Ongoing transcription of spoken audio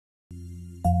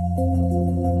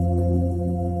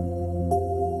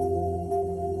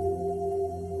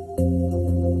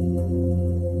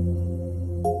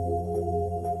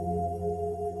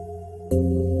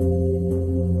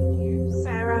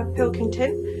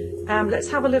Pilkington. Let's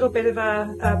have a little bit of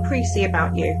a précis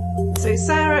about you. So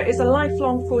Sarah is a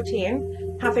lifelong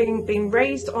 14, having been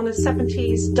raised on a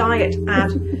 70s diet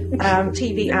ad,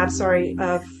 TV ad, sorry,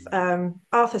 of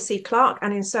Arthur C. Clarke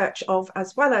and In Search of,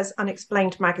 as well as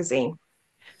Unexplained magazine.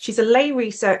 She's a lay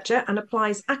researcher and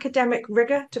applies academic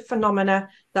rigor to phenomena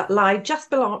that lie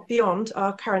just beyond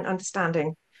our current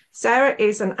understanding. Sarah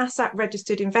is an ASSAP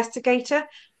registered investigator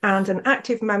and an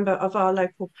active member of our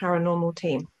local paranormal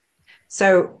team.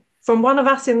 So from one of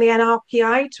us in the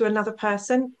NRPI to another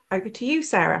person, over to you,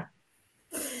 Sarah.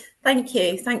 Thank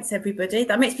you. Thanks, everybody.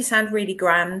 That makes me sound really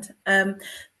grand.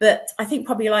 But I think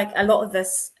probably like a lot of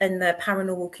us in the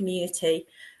paranormal community,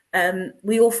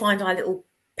 we all find our little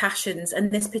passions.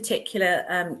 And this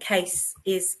particular case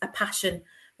is a passion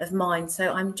of mine.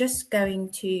 So I'm just going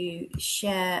to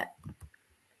share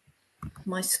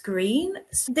my screen.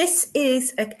 So this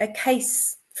is a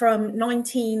case from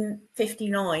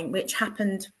 1959, which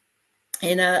happened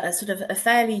in a sort of a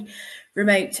fairly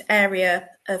remote area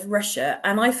of Russia.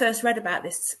 And I first read about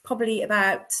this probably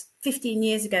about 15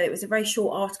 years ago. It was a very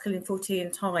short article in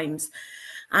Fortean Times.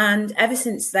 And ever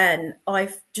since then,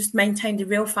 I've just maintained a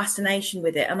real fascination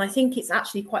with it. And I think it's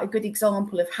actually quite a good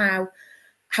example of how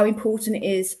important it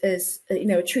is as, you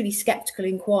know, a truly skeptical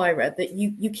inquirer that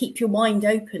you keep your mind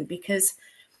open, because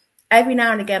every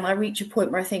now and again I reach a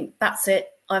point where I think, that's it.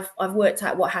 I've worked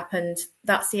out what happened.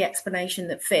 That's the explanation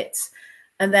that fits.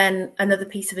 And then another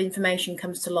piece of information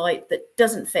comes to light that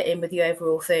doesn't fit in with the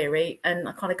overall theory. And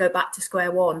I kind of go back to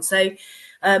square one. So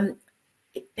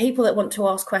people that want to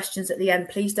ask questions at the end,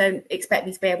 please don't expect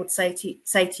me to be able to say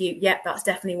to you, yeah, that's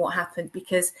definitely what happened,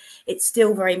 because it's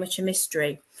still very much a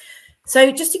mystery.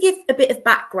 So just to give a bit of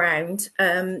background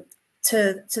to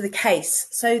the case.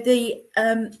 So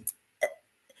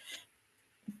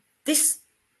this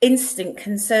incident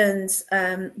concerns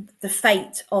the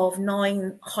fate of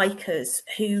 9 hikers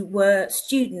who were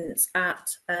students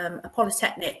at a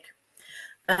polytechnic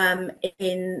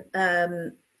in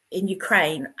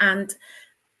Ukraine, and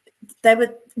there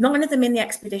were 9 of them in the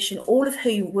expedition, all of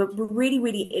whom were really,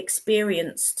 really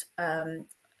experienced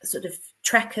sort of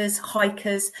trekkers,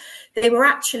 hikers. They were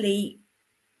actually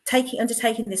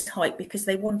undertaking this hike because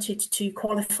they wanted to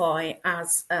qualify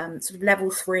as sort of level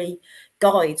 3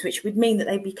 guides, which would mean that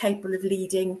they'd be capable of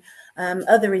leading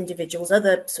other individuals,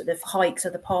 other sort of hikes,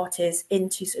 other parties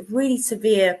into sort of really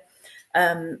severe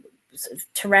sort of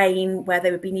terrain where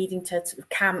they would be needing to sort of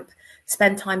camp,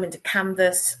 spend time under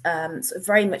canvas, sort of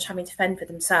very much having to fend for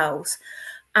themselves.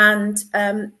 And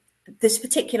this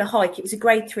particular hike, it was a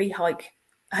grade 3 hike,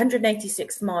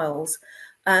 186 miles.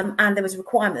 And there was a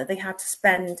requirement that they had to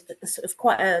spend sort of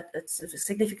quite a sort of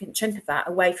significant chunk of that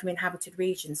away from inhabited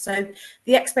regions. So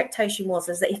the expectation was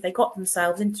that if they got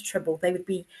themselves into trouble, they would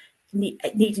be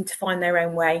needing to find their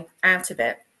own way out of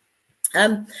it.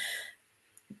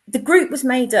 The group was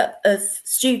made up of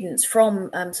students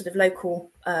from sort of the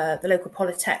local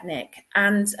polytechnic,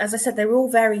 and as I said, they were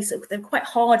all they're quite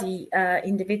hardy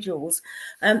individuals.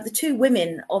 The 2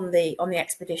 women on the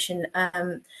expedition,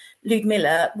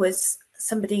 Ludmilla was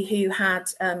somebody who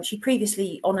had she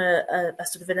previously on a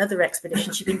sort of another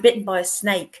expedition, she'd been bitten by a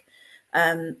snake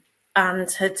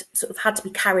and had sort of had to be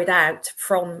carried out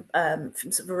from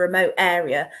sort of a remote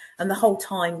area, and the whole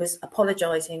time was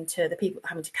apologizing to the people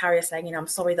having to carry her, saying, you know, I'm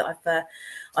sorry that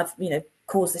I've you know,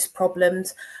 caused this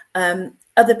problems.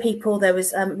 Other people, there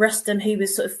was Rustam, who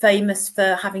was sort of famous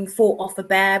for having fought off a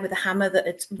bear with a hammer that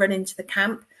had run into the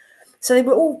camp. So they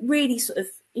were all really sort of,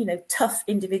 you know, tough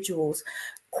individuals.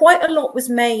 Quite a lot was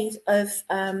made of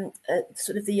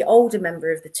sort of the older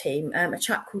member of the team, a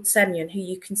chap called Semyon, who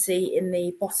you can see in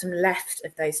the bottom left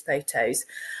of those photos.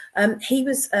 He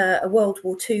was a World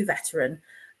War II veteran,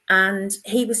 and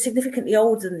he was significantly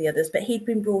older than the others, but he'd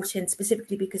been brought in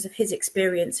specifically because of his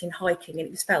experience in hiking, and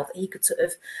it was felt that he could sort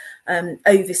of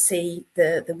oversee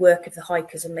the work of the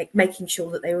hikers and making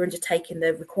sure that they were undertaking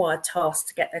the required tasks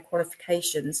to get their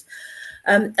qualifications.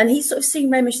 And he's sort of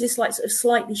seen very much this like sort of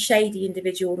slightly shady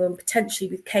individual, and potentially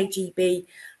with KGB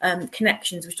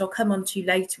connections, which I'll come on to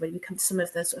later when we come to some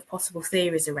of the sort of possible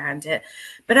theories around it.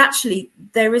 But actually,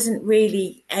 there isn't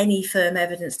really any firm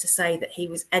evidence to say that he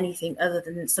was anything other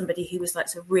than somebody who was like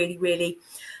sort of really, really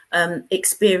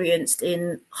experienced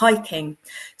in hiking.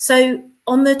 So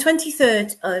on the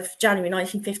 23rd of January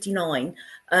 1959,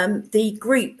 the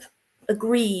group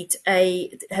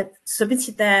had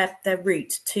submitted their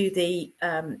route to the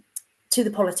to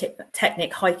the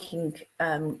Polytechnic hiking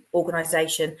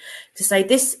organisation to say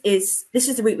this is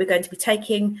the route we're going to be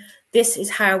taking. This is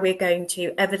how we're going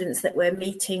to evidence that we're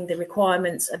meeting the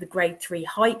requirements of a grade 3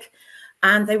 hike.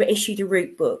 And they were issued a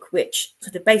route book, which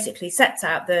sort of basically sets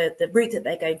out the route that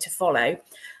they're going to follow.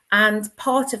 And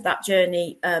part of that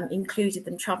journey included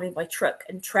them travelling by truck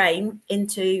and train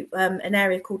into an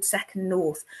area called Second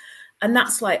North. And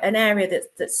that's like an area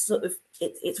that's sort of,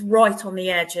 it's right on the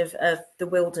edge of the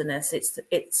wilderness.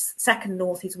 It's Second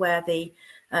North is where the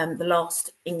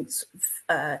last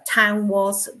town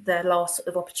was, their last sort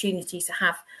of opportunity to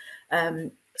have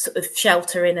sort of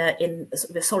shelter in a sort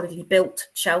of a solidly built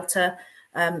shelter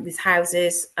with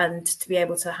houses, and to be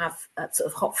able to have sort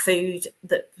of hot food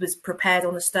that was prepared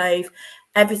on the stove.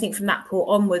 Everything from that point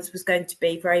onwards was going to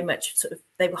be very much sort of,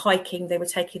 they were hiking, they were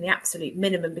taking the absolute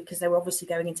minimum because they were obviously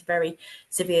going into very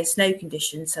severe snow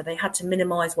conditions. So they had to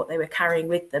minimise what they were carrying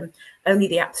with them, only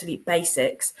the absolute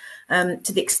basics, to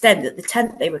the extent that the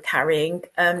tent they were carrying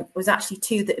was actually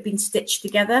 2 that had been stitched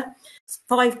together,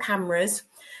 5 cameras,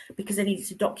 because they needed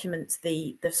to document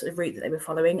the sort of route that they were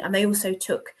following. And they also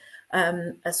took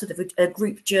a sort of a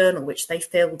group journal, which they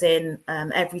filled in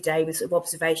every day with sort of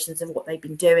observations of what they'd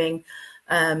been doing.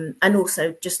 And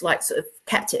also just like sort of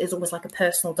kept it as almost like a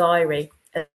personal diary.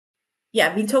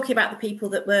 I've been talking about the people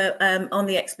that were on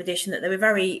the expedition, that they were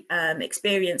very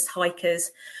experienced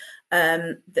hikers,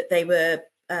 that they were,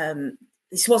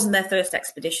 this wasn't their first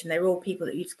expedition. They were all people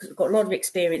that got a lot of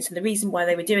experience. And the reason why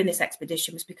they were doing this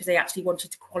expedition was because they actually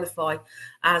wanted to qualify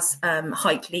as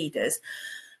hike leaders.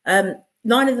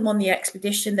 9 of them on the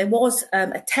expedition. There was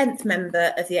a 10th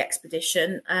member of the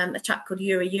expedition, a chap called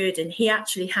Yuri Yurdin. He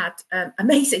actually had,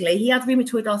 amazingly, he had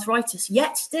rheumatoid arthritis,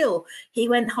 yet still he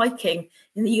went hiking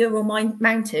in the Ural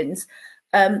Mountains.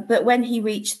 But when he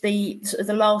reached the sort of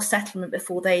the last settlement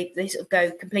before they sort of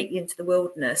go completely into the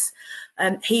wilderness,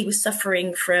 he was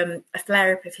suffering from a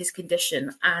flare-up of his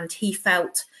condition, and he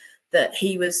felt that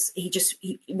he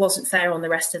wasn't fair on the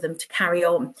rest of them to carry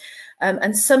on.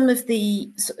 And some of the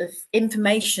sort of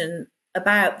information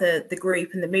about the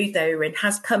group and the mood they were in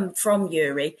has come from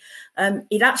Yuri.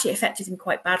 It actually affected him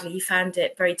quite badly. He found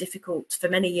it very difficult for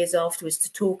many years afterwards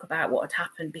to talk about what had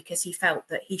happened, because he felt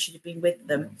that he should have been with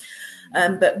them.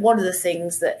 But one of the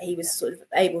things that he was sort of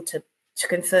able to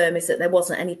confirm is that there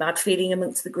wasn't any bad feeling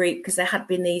amongst the group, because there had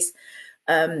been these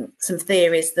some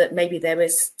theories that maybe there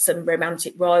was some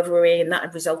romantic rivalry, and that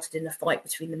had resulted in a fight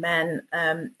between the men.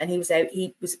 And he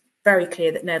was very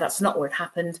clear that no, that's not what had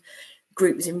happened. The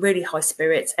group was in really high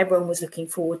spirits. Everyone was looking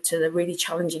forward to the really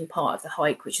challenging part of the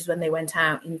hike, which is when they went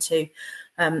out into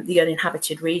the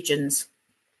uninhabited regions.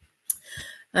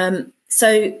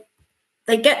 So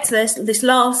they get to this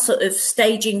last sort of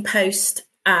staging post,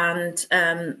 and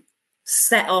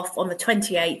set off on the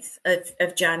 28th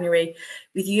of January,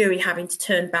 with Yuri having to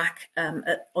turn back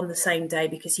on the same day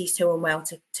because he's too unwell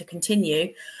to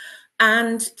continue.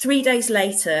 And 3 days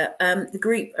later, the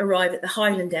group arrive at the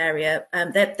Highland area.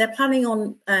 They're planning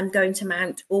on going to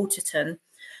Mount Orterton,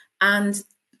 and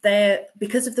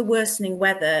because of the worsening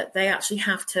weather, they actually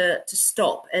have to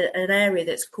stop at an area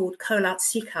that's called Kholat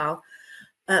Sikhal,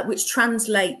 which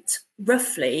translates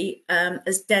roughly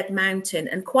as Dead Mountain.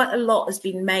 And quite a lot has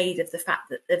been made of the fact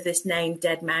that of this name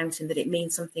Dead Mountain, that it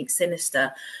means something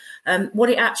sinister.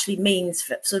 What it actually means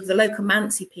for sort of the local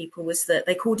Mansi people was that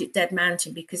they called it Dead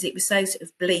Mountain because it was so sort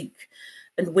of bleak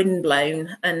and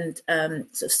windblown and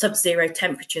sort of sub-zero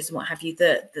temperatures and what have you,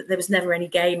 that there was never any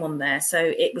game on there.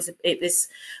 So it was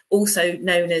also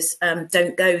known as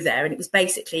Don't Go There. And it was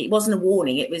basically, it wasn't a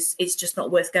warning. It's just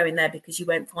not worth going there because you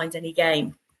won't find any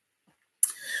game.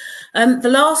 The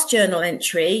last journal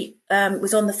entry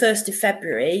was on the 1st of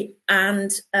February,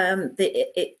 and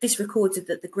this recorded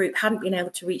that the group hadn't been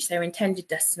able to reach their intended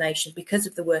destination because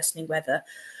of the worsening weather.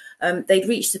 They'd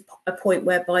reached a point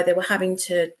whereby they were having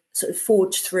to sort of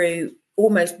forge through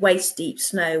almost waist-deep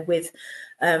snow with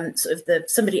sort of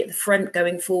somebody at the front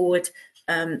going forward,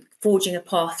 forging a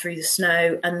path through the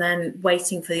snow, and then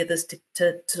waiting for the others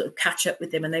to sort of catch up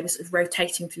with them. And they were sort of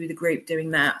rotating through the group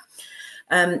doing that.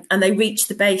 And they reached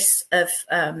the base of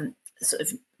sort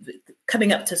of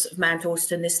coming up to sort of Mount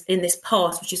Orterton in this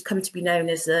pass, which has come to be known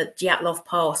as the Dyatlov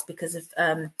Pass because of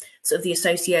sort of the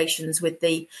associations with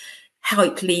the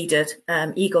hike leader,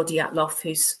 Igor Dyatlov,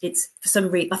 it's for some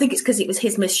reason, I think it's because it was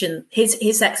his mission,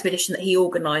 his expedition that he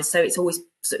organised. So it's always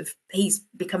sort of, he's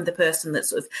become the person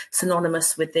that's sort of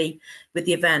synonymous with the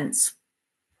events.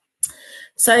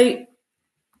 So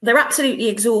they're absolutely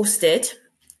exhausted.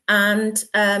 And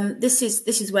this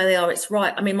is where they are. It's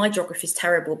right. I mean, my geography is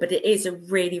terrible, but it is a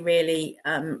really, really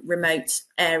remote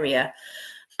area.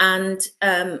 And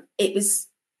it was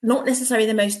not necessarily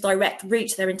the most direct route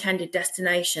to their intended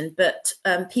destination, but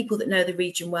people that know the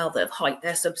region well that have hiked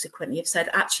there subsequently have said,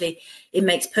 actually, it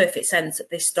makes perfect sense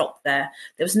that they stopped there.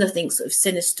 There was nothing sort of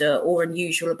sinister or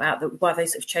unusual about why they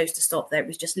sort of chose to stop there. It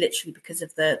was just literally because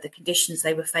of the conditions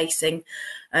they were facing.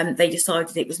 They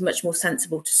decided it was much more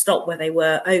sensible to stop where they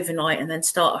were overnight and then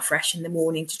start afresh in the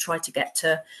morning to try to get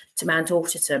to Mount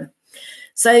Orterton.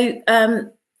 So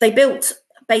they built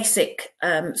basic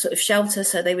sort of shelter.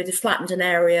 So they would have flattened an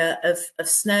area of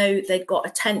snow. They'd got a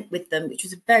tent with them, which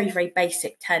was a very, very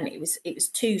basic tent. It was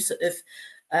two sort of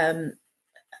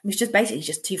it was just basically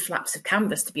just two flaps of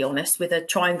canvas, to be honest, with a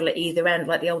triangle at either end,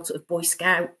 like the old sort of Boy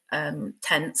Scout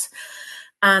tents.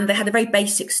 And they had a very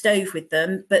basic stove with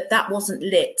them, but that wasn't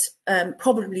lit,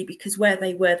 probably because where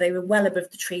they were well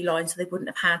above the tree line, so they wouldn't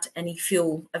have had any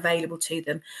fuel available to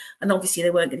them. And obviously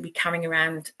they weren't going to be carrying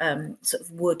around sort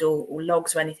of wood or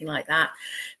logs or anything like that.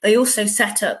 They also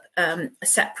set up a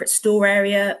separate store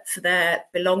area for their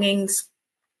belongings,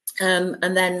 and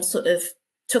then sort of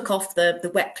took off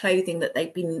the wet clothing that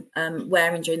they'd been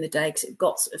wearing during the day, because it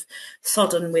got sort of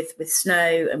sodden with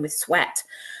snow and with sweat,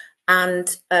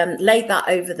 and laid that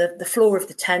over the floor of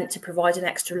the tent to provide an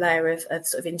extra layer of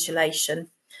sort of insulation.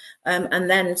 And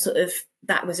then sort of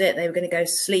that was it. They were going to go to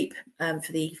sleep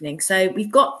for the evening. So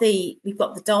we've got the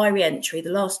diary entry, the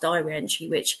last diary entry,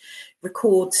 which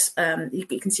records, you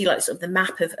can see like sort of the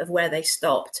map of where they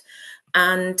stopped.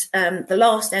 And the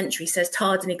last entry says,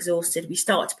 tired and exhausted, we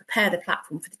start to prepare the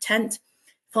platform for the tent.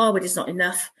 Firewood is not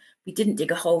enough. We didn't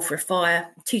dig a hole for a fire.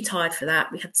 I'm too tired for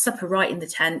that. We had supper right in the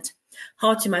tent.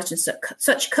 Hard to imagine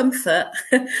such comfort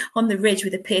on the ridge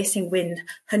with a piercing wind,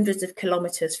 hundreds of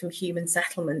kilometres from human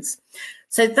settlements.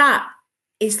 So that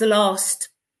is the last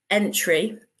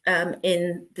entry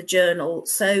in the journal.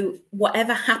 So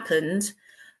whatever happened,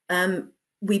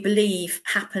 we believe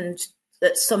happened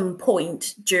at some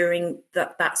point during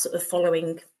that sort of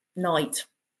following night.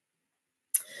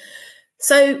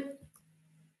 So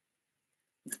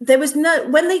there was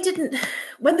when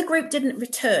the group didn't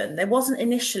return, there wasn't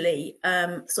initially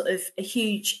sort of a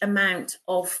huge amount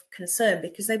of concern,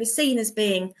 because they were seen as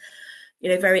being,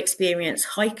 very experienced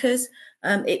hikers.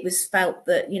 It was felt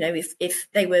that, if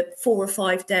they were 4 or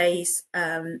 5 days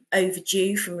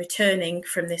overdue from returning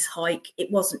from this hike,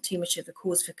 it wasn't too much of a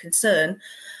cause for concern.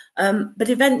 But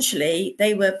eventually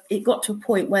it got to a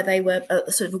point where they were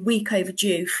sort of a week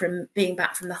overdue from being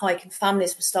back from the hike, and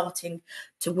families were starting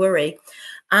to worry.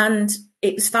 And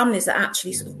it was families that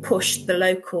actually sort of pushed the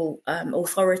local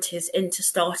authorities into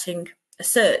starting a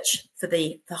search for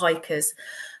the hikers.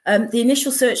 The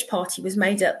initial search party was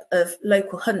made up of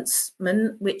local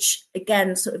huntsmen, which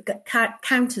again sort of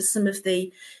counters some of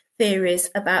the theories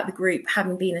about the group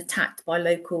having been attacked by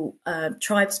local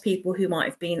tribes people who might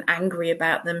have been angry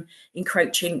about them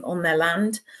encroaching on their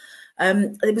land.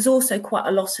 There was also quite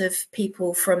a lot of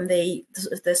people from the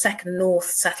Second North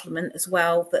settlement as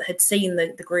well that had seen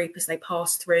the group as they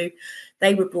passed through.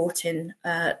 They were brought in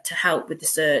to help with the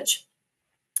search.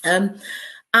 And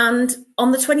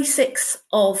on the 26th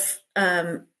of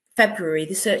February,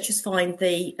 the searchers find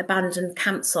the abandoned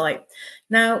campsite.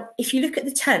 Now, if you look at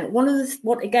the tent, one of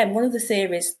the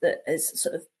theories that is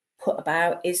sort of put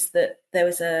about is that there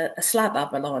was a slab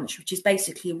avalanche, which is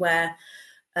basically where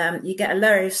you get a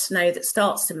layer of snow that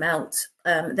starts to melt,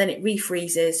 then it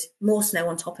refreezes, more snow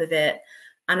on top of it,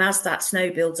 and as that snow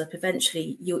builds up,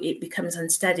 eventually it becomes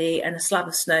unsteady, and a slab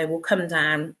of snow will come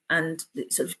down, and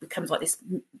it sort of becomes like this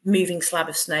moving slab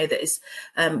of snow that is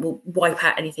will wipe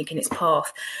out anything in its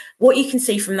path. What you can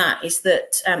see from that is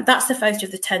that that's the photo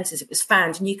of the tent as it was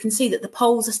found, and you can see that the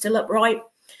poles are still upright.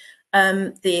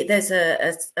 There's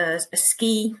a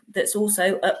ski that's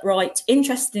also upright.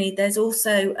 Interestingly, there's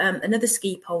also another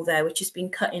ski pole there which has been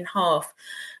cut in half,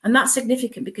 and that's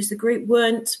significant because the group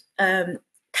weren't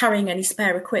carrying any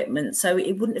spare equipment, so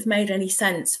it wouldn't have made any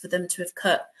sense for them to have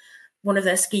cut one of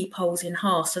their ski poles in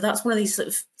half. So that's one of these sort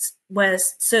of where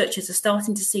searchers are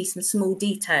starting to see some small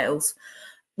details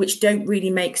which don't really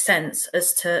make sense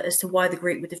as to why the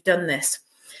group would have done this.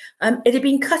 It had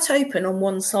been cut open on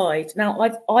one side. Now,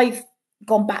 I've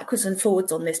gone backwards and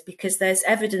forwards on this because there's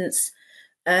evidence.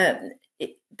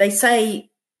 They say,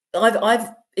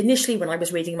 I've initially, when I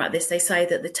was reading about this, they say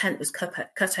that the tent was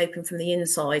cut open from the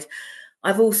inside.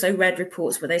 I've also read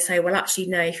reports where they say, well, actually,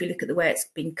 no, if you look at the way it's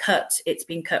been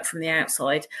cut from the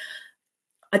outside.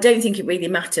 I don't think it really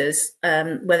matters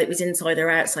whether it was inside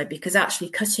or outside, because actually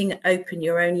cutting open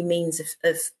your only means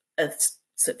of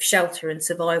sort of shelter and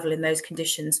survival in those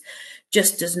conditions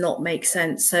just does not make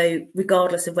sense. So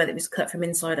regardless of whether it was cut from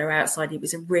inside or outside, it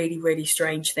was a really, really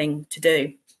strange thing to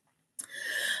do.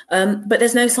 But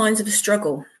there's no signs of a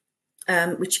struggle.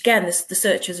 which again, the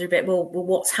searchers are a bit, well,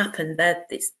 what's happened there?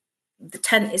 The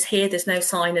tent is here. There's no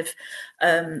sign of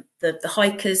the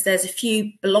hikers. There's a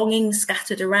few belongings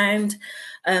scattered around.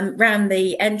 Around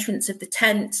the entrance of the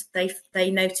tent, they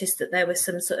noticed that there was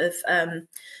some sort of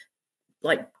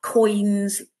like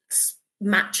coins,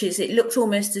 matches. It looked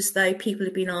almost as though people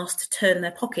had been asked to turn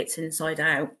their pockets inside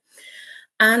out.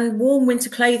 And warm winter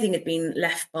clothing had been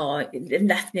left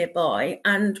nearby,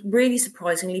 and really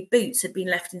surprisingly, boots had been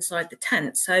left inside the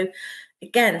tent. So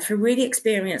again, for really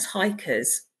experienced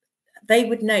hikers, they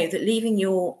would know that leaving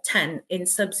your tent in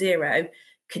sub-zero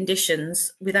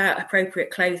conditions without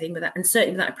appropriate clothing, and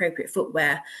certainly without appropriate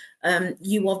footwear,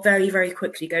 you are very, very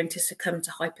quickly going to succumb to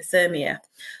hypothermia.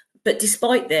 But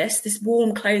despite this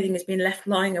warm clothing has been left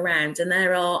lying around, and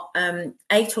there are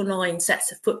 8 or 9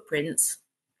 sets of footprints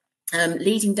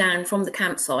leading down from the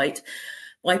campsite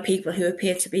by people who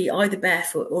appear to be either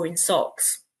barefoot or in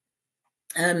socks.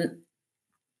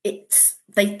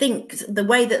 They think the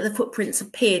way that the footprints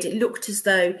appeared, it looked as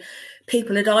though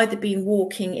people had either been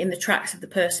walking in the tracks of the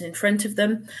person in front of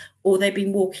them, or they'd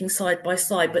been walking side by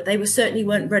side, but they certainly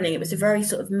weren't running. It was a very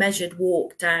sort of measured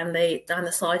walk down the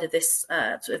side of this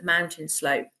sort of mountain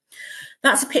slope.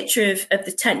 That's a picture of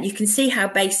the tent. You can see how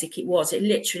basic it was. It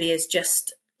literally is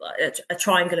just a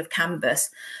triangle of canvas,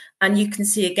 and you can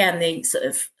see again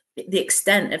the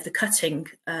extent of the cutting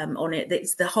on it.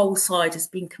 The whole side has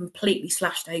been completely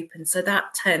slashed open, so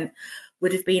that tent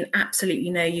would have been absolutely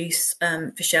no use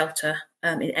for shelter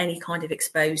in any kind of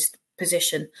exposed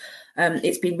position.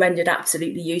 It's been rendered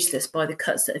absolutely useless by the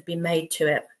cuts that have been made to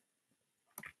it.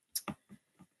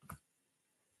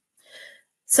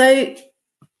 So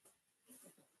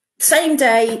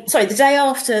the day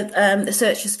after the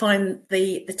searchers find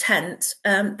the tent,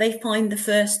 they find the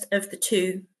first of the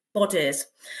two bodies.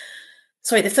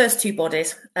 The first two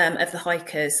bodies of the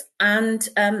hikers, and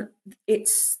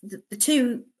it's the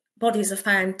two bodies are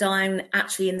found down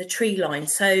actually in the tree line.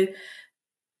 So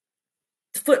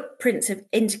the footprints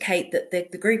indicate that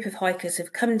the group of hikers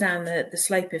have come down the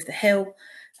slope of the hill.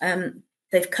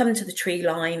 They've come to the tree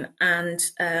line, and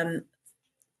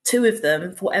two of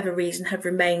them, for whatever reason, have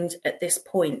remained at this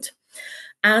point.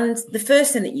 And the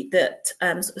first thing that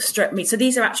sort of struck me, so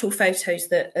these are actual photos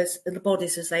that as the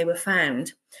bodies as they were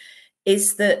found,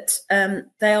 is that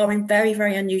they are in very,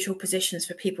 very unusual positions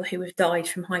for people who have died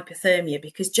from hypothermia,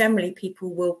 because generally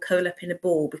people will curl up in a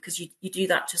ball because you do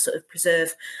that to sort of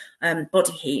preserve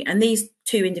body heat. And these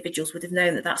two individuals would have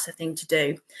known that that's the thing to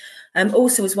do.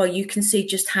 Also, as well, you can see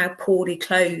just how poorly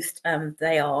clothed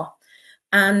they are.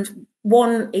 And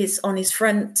one is on his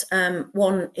front,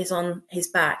 one is on his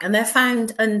back. And they're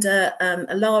found under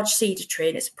a large cedar tree,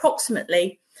 and it's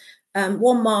approximately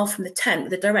 1 mile from the tent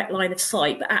with a direct line of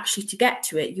sight. But actually, to get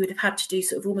to it, you would have had to do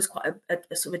sort of almost quite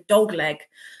a sort of a dog leg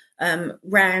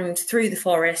round through the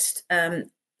forest,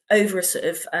 over a sort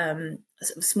of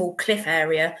small cliff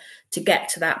area to get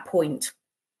to that point.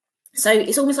 So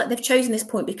it's almost like they've chosen this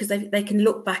point because they can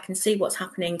look back and see what's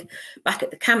happening back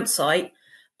at the campsite,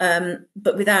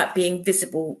 but without being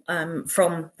visible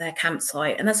from their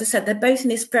campsite. And as I said, they're both in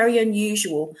this very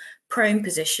unusual prone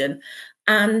position.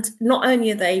 And not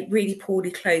only are they really poorly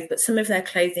clothed, but some of their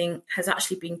clothing has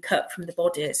actually been cut from the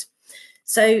bodies.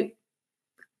 So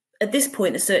at this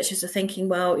point, the searchers are thinking,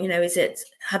 well, you know, is it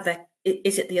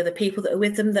the other people that are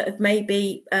with them that have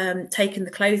maybe taken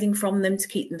the clothing from them to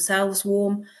keep themselves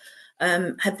warm?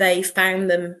 Have they found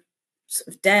them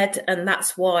sort of dead, and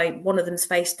that's why one of them's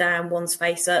face down, one's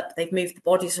face up? They've moved the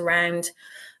bodies around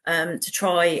to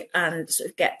try and sort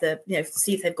of get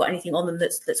see if they've got anything on them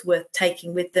that's worth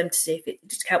taking with them, to see if it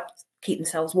just helps keep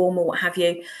themselves warm or what have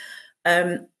you.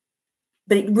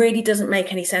 But it really doesn't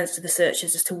make any sense to the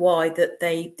searchers as to why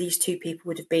these two people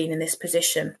would have been in this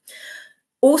position.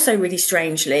 Also, really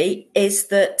strangely, is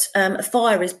that a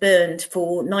fire is burned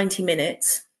for 90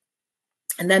 minutes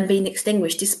and then being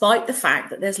extinguished, despite the fact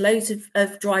that there's loads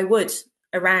of dry wood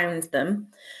around them.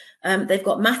 They've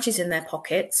got matches in their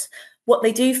pockets. What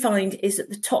they do find is at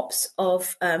the tops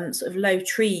of sort of low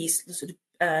trees,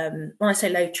 when I say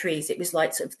low trees, it was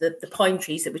like sort of the pine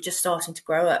trees that were just starting to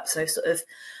grow up. So sort of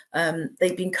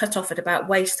they'd been cut off at about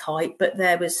waist height, but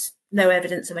there was no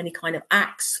evidence of any kind of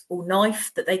axe or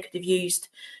knife that they could have used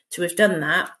to have done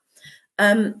that.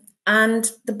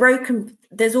 And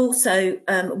there's also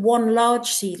one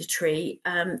large cedar tree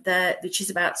there, which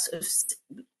is about sort of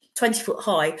 20 foot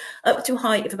high, up to a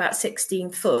height of about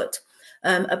 16 foot,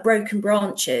 are broken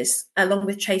branches along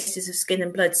with traces of skin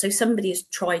and blood. So somebody has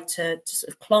tried to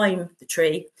sort of climb the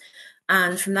tree,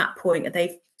 and from that point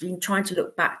they've been trying to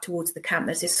look back towards the camp.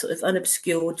 There's this sort of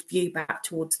unobscured view back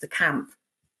towards the camp.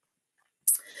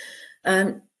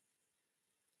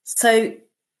 So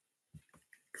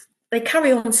they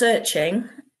carry on searching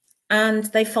and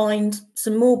they find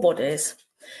some more bodies.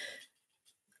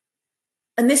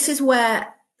 And this is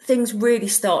where things really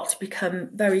start to become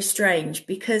very strange,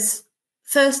 because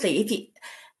firstly,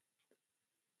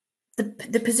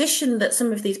 the position that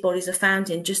some of these bodies are found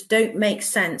in just don't make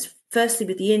sense, firstly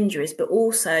with the injuries, but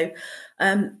also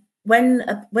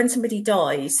when somebody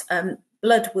dies,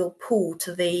 blood will pool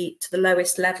to the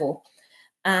lowest level,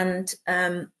 and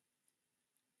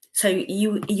so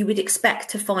you would expect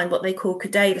to find what they call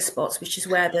cadaver spots, which is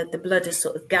where the blood is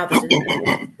sort of gathered and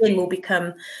the skin will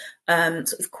become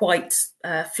sort of quite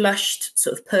flushed,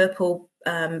 sort of purple,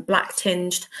 black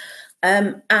tinged.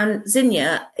 And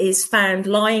Zinnia is found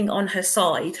lying on her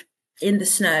side in the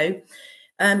snow.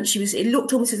 It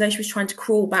looked almost as though she was trying to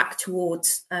crawl back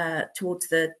towards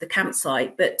the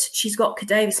campsite, but she's got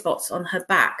cadaver spots on her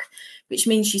back, which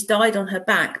means she's died on her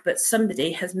back, but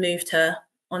somebody has moved her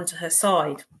onto her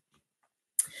side.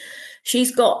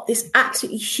 She's got this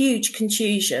absolutely huge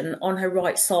contusion on her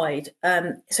right side.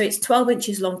 So it's 12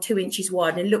 inches long, 2 inches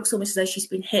wide, and it looks almost as though she's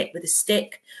been hit with a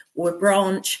stick or a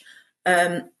branch,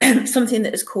 something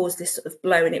that has caused this sort of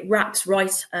blow, and it wraps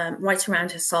right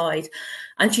around her side.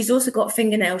 And she's also got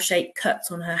fingernail-shaped cuts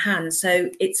on her hands.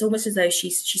 So it's almost as though she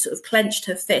sort of clenched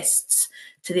her fists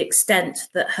to the extent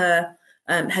that her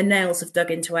nails have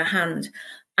dug into her hand.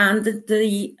 And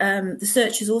the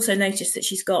searchers also noticed that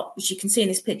she's got, as you can see in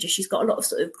this picture, she's got a lot of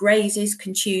sort of grazes,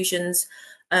 contusions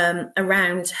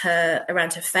around her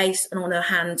face and on her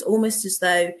hands, almost as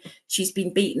though she's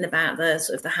been beaten about the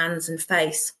sort of the hands and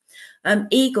face.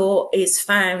 Igor is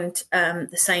found the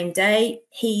same day.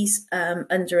 He's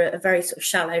under a very sort of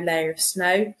shallow layer of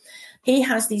snow. He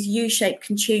has these U-shaped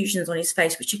contusions on his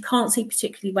face, which you can't see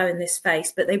particularly well in this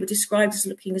face, but they were described as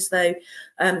looking as though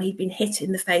he'd been hit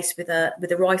in the face with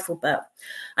a rifle butt.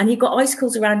 And he got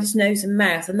icicles around his nose and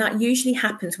mouth, and that usually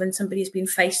happens when somebody has been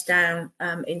face down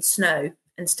in snow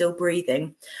and still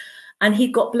breathing. And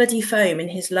he'd got bloody foam in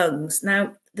his lungs.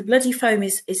 Now, the bloody foam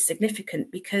is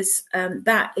significant because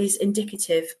that is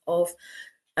indicative of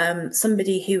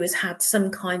somebody who has had some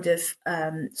kind of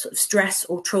sort of stress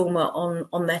or trauma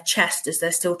on their chest as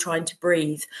they're still trying to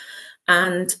breathe.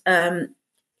 And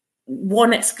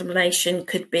one explanation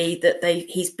could be that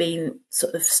he's been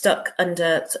sort of stuck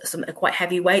under some quite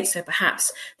heavy weight, so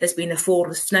perhaps there's been a fall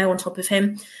of snow on top of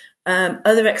him.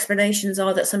 Other explanations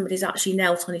are that somebody's actually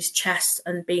knelt on his chest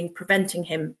and been preventing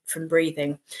him from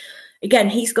breathing. Again,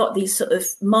 he's got these sort of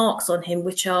marks on him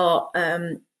which are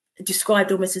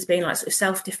described almost as being like sort of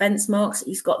self-defense marks.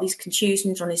 He's got these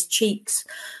contusions on his cheeks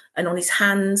and on his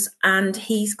hands, and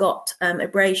he's got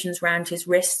abrasions around his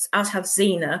wrists, as have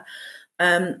Zena,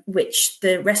 which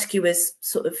the rescuers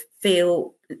sort of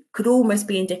feel could almost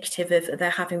be indicative of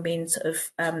there having been sort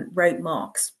of rope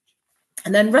marks.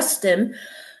 And then Rustem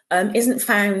isn't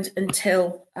found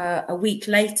until a week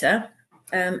later,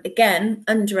 again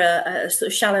under a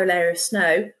sort of shallow layer of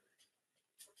snow.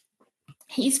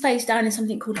 He's face down in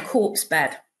something called a corpse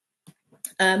bed.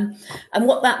 And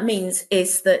what that means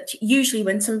is that usually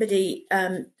when somebody,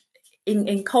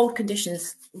 in cold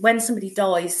conditions, when somebody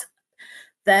dies,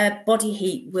 their body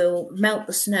heat will melt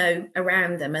the snow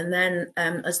around them. And then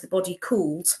as the body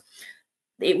cools,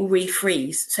 it will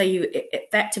refreeze. So you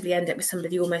effectively end up with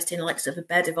somebody almost in like sort of a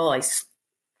bed of ice.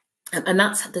 And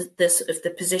that's the sort of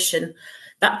the position,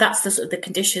 that's the sort of the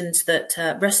conditions that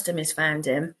Rustem is found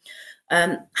in.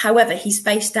 However, he's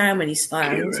face down when he's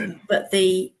found, but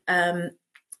the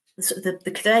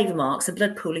cadaver marks, the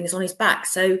blood pooling, is on his back.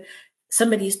 So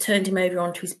somebody's turned him over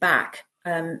onto his back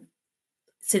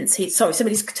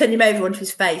somebody's turned him over onto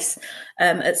his face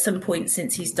at some point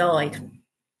since he's died.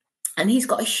 And he's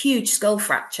got a huge skull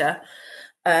fracture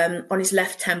on his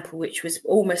left temple, which was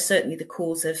almost certainly the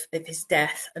cause of his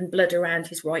death, and blood around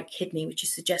his right kidney, which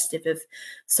is suggestive of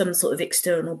some sort of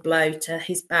external blow to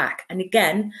his back. And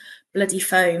again, bloody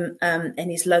foam in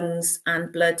his lungs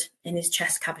and blood in his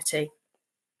chest cavity.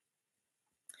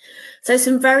 So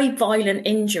some very violent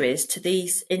injuries to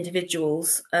these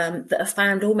individuals that are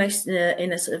found almost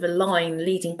in a sort of a line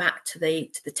leading back to the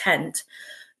tent,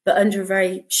 but under a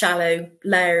very shallow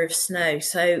layer of snow.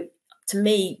 So to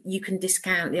me, you can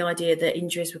discount the idea that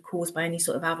injuries were caused by any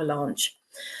sort of avalanche.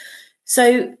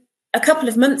 So a couple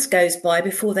of months goes by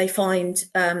before they find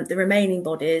the remaining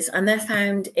bodies, and they're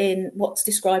found in what's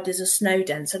described as a snow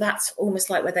den. So that's almost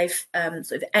like where they've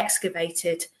sort of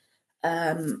excavated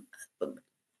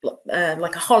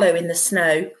like a hollow in the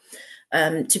snow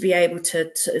to be able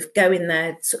to sort of go in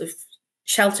there, sort of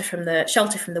shelter from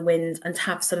the wind, and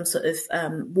have some sort of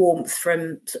warmth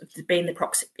from sort of being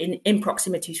in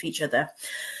proximity to each other.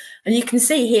 And you can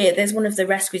see here, there's one of the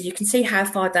rescues. You can see how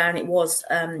far down it was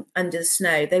under the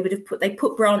snow. They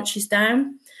put branches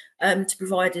down to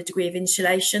provide a degree of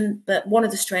insulation. But one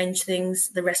of the strange things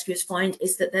the rescuers find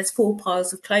is that there's 4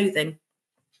 piles of clothing.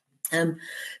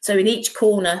 So in each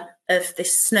corner of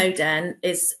this snow den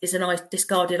is a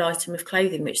discarded item of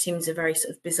clothing, which seems a very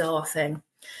sort of bizarre thing.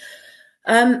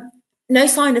 No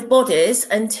sign of bodies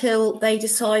until they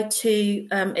decide to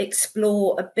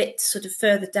explore a bit sort of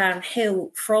further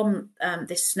downhill from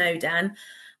this snow den,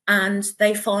 and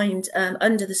they find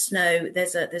under the snow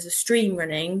there's a stream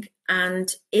running,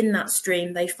 and in that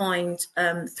stream they find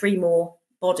 3 more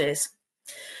bodies.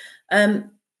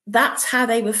 That's how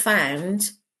they were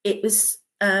found. It was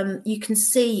you can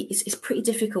see it's pretty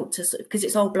difficult to sort of, because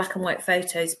it's all black and white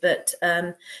photos, but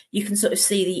you can sort of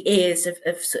see the ears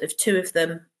of sort of 2 of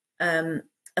them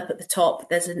up at the top.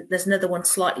 There's another one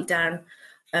slightly down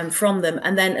from them,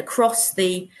 and then across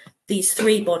these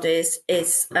 3 bodies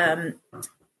is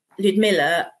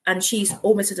Ludmilla, and she's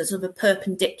almost at a sort of a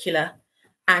perpendicular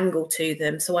angle to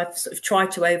them. So I've sort of tried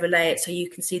to overlay it so you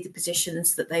can see the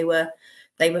positions that they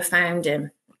were found in.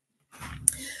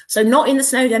 So not in the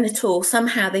snow den at all.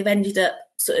 Somehow they've ended up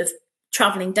sort of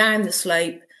travelling down the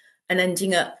slope and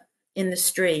ending up in the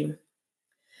stream.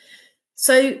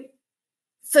 So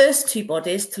first 2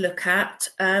 bodies to look at,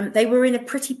 they were in a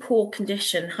pretty poor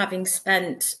condition, having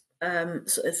spent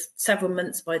sort of several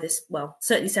months by this, well,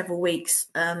 certainly several weeks,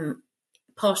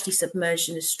 partially submerged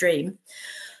in a stream.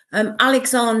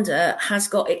 Alexander has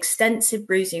got extensive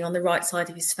bruising on the right side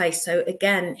of his face. So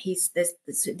again, there's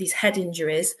these head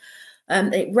injuries.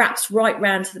 It wraps right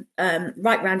round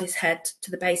his head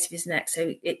to the base of his neck.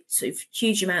 So it's sort of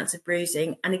huge amounts of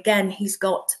bruising. And again, he's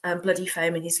got bloody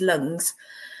foam in his lungs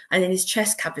and in his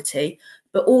chest cavity,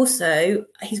 but also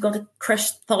he's got a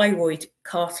crushed thyroid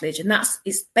cartilage, and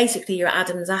it's basically your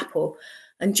Adam's apple.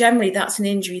 And generally that's an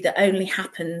injury that only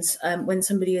happens when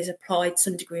somebody has applied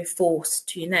some degree of force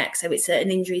to your neck. So it's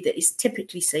an injury that is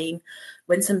typically seen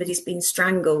when somebody's been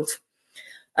strangled.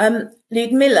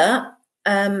 Ludmilla,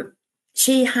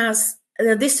 she has,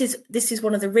 this is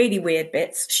one of the really weird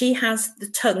bits. She has the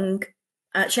tongue.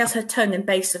 She has her tongue and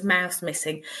base of mouth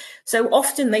missing. So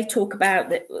often they talk about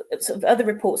that. Sort of other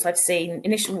reports I've seen,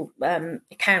 initial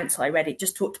accounts I read, it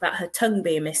just talked about her tongue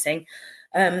being missing.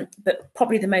 But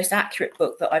probably the most accurate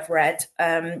book that I've read,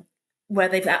 where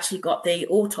they've actually got the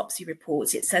autopsy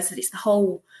reports, it says that it's the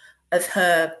whole of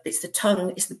her. It's the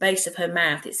tongue. It's the base of her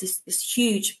mouth. It's this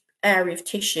huge area of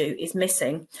tissue is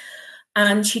missing,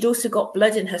 and she'd also got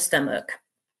blood in her stomach,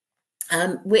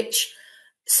 which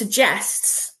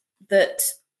suggests that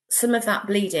some of that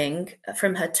bleeding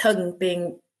from her tongue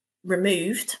being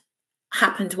removed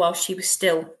happened while she was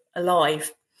still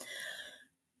alive.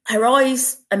 Her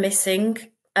eyes are missing.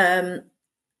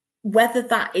 Whether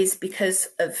that is because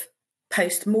of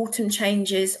post-mortem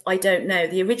changes, I don't know.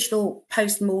 The original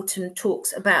post-mortem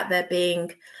talks about there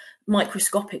being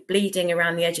microscopic bleeding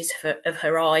around the edges of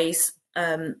her eyes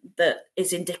that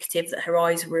is indicative that her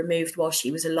eyes were removed while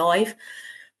she was alive.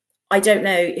 I don't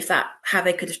know how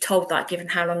they could have told that, given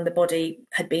how long the body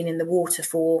had been in the water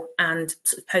for and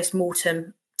sort of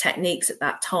post-mortem techniques at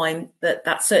that time. But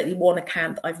that's certainly one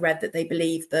account that I've read, that they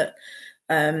believe that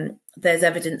there's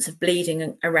evidence of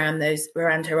bleeding around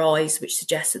her eyes, which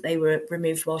suggests that they were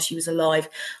removed while she was alive.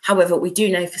 However, what we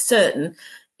do know for certain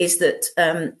is that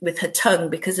with her tongue,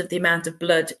 because of the amount of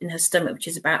blood in her stomach, which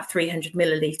is about 300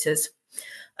 millilitres,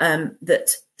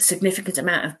 that a significant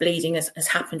amount of bleeding has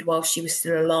happened while she was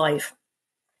still alive.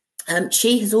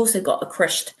 She has also got a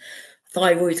crushed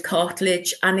thyroid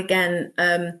cartilage, and again,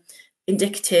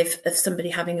 indicative of somebody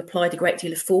having applied a great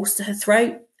deal of force to her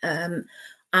throat,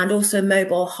 and also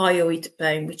mobile hyoid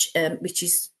bone, which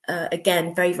is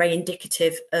again very, very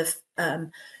indicative of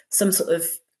some sort of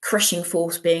crushing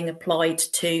force being applied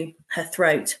to her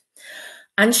throat.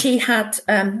 And she had,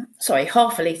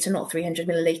 half a litre, not 300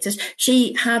 millilitres.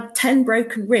 She had 10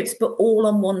 broken ribs, but all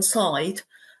on one side,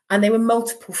 and they were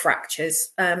multiple fractures.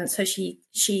 So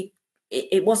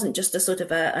it wasn't just a sort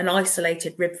of an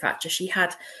isolated rib fracture.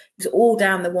 It was all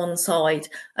down the one side.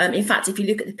 In fact, if you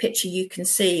look at the picture, you can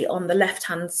see on the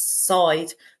left-hand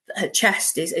side that her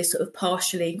chest is sort of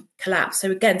partially collapsed. So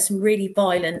again, some really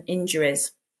violent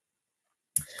injuries.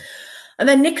 And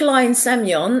then Nikolai and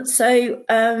Semyon. So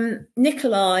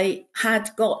Nikolai had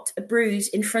got a bruise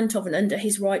in front of and under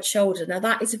his right shoulder. Now,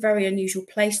 that is a very unusual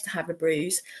place to have a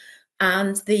bruise.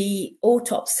 And the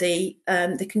autopsy,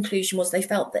 the conclusion was they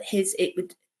felt that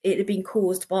it had been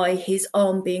caused by his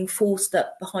arm being forced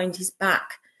up behind his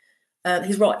back,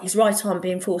 his right arm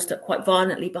being forced up quite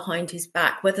violently behind his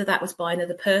back. Whether that was by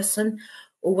another person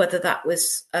or whether that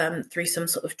was through some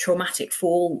sort of traumatic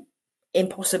fall.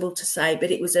 Impossible to say,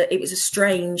 but it was a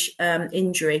strange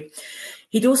injury.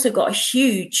 He'd also got a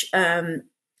huge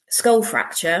skull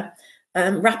fracture,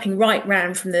 wrapping right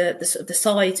round from the sort of the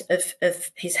side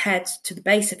of his head to the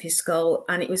base of his skull,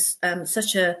 and it was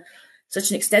such an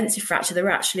extensive fracture. There were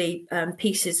actually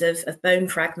pieces of bone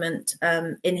fragment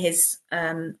in his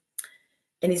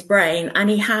brain, and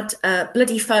he had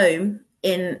bloody foam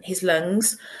in his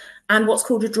lungs and what's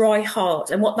called a dry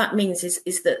heart. And what that means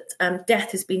is that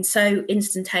death has been so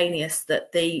instantaneous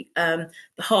that the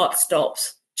heart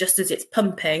stops just as it's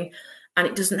pumping, and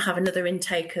it doesn't have another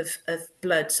intake of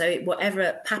blood. So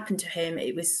whatever happened to him,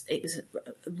 it was a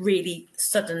really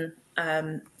sudden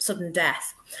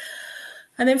death.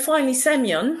 And then finally,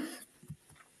 Semyon.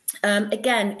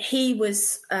 Again, he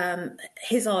was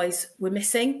his eyes were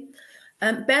missing.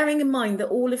 Bearing in mind that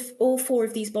all four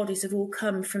of these bodies have all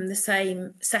come from the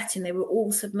same setting, they were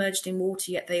all submerged in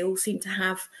water, yet they all seem to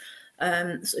have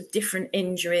sort of different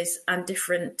injuries and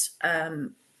different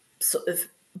sort of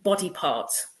body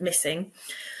parts missing.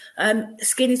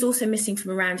 Skin is also missing from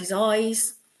around his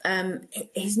eyes.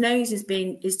 His nose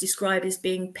is described as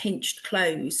being pinched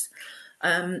close,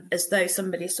 as though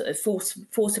somebody sort of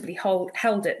forcibly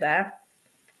held it there.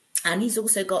 And he's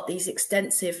also got these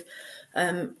extensive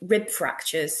rib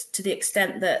fractures, to the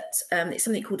extent that it's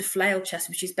something called a flail chest,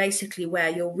 which is basically where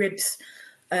your ribs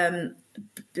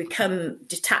become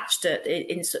detached at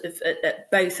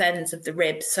both ends of the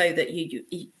ribs, so that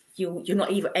you're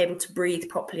not even able to breathe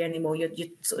properly anymore. Your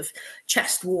sort of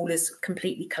chest wall is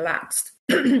completely collapsed.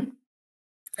 And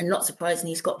not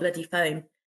surprisingly, he's got bloody foam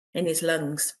in his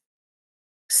lungs.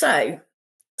 So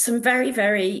some very,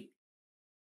 very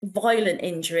violent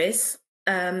injuries.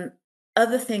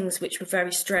 Other things which were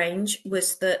very strange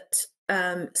was that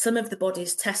some of the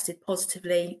bodies tested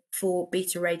positively for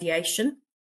beta radiation,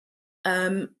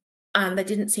 and there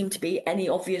didn't seem to be any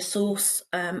obvious source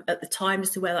at the time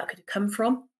as to where that could have come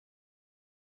from.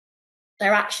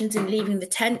 Their actions in leaving the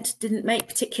tent didn't make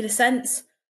particular sense.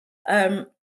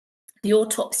 The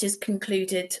autopsies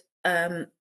concluded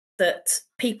that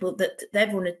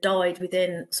everyone had died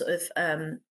within sort of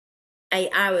 8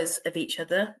 hours of each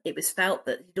other. It was felt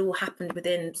that it all happened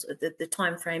within sort of the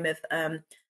time frame of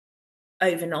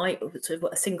overnight, or sort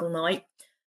of a single night.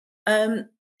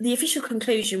 The official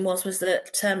conclusion was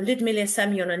that Lyudmila,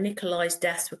 Semyon and Nikolai's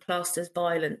deaths were classed as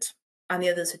violent, and the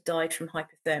others had died from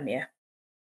hypothermia.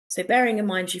 So bearing in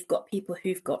mind, you've got people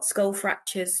who've got skull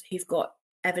fractures, who've got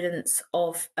evidence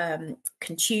of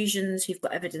contusions, who've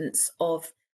got evidence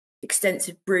of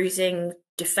extensive bruising,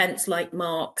 defence-like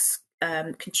marks,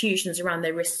 contusions around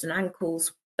their wrists and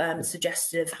ankles,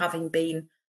 suggestive of having been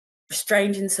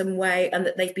restrained in some way, and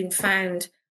that they've been found,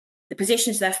 the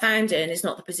positions they're found in is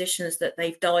not the positions that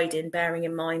they've died in, bearing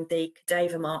in mind the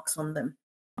cadaver marks on them.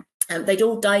 They'd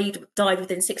all died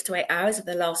within 6 to 8 hours of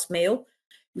their last meal,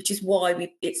 which is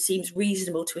why it seems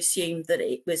reasonable to assume that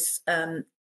it was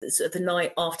sort of the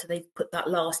night after they put that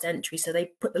last entry. So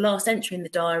they put the last entry in the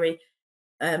diary.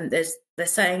 They're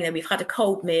saying, we've had a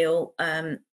cold meal,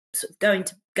 sort of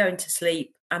going to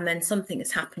sleep, and then something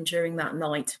has happened during that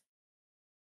night.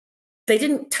 They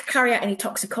didn't carry out any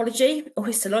toxicology or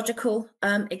histological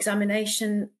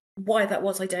examination. Why that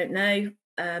was, I don't know.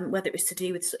 Whether it was to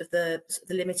do with sort of the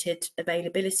limited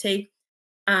availability,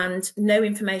 and no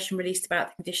information released about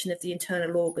the condition of the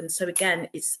internal organs. So again,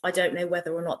 I don't know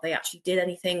whether or not they actually did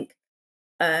anything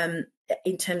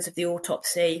in terms of the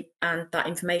autopsy, and that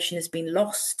information has been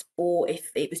lost, or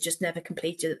if it was just never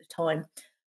completed at the time.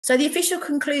 So the official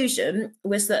conclusion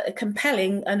was that a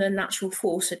compelling and unnatural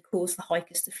force had caused the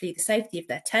hikers to flee the safety of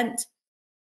their tent.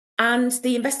 And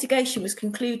the investigation was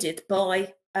concluded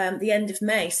by the end of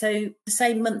May. So the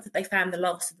same month that they found the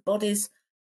last of the bodies,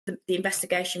 the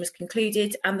investigation was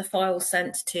concluded and the files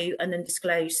sent to an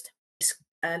undisclosed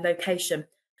location.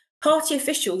 Party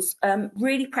officials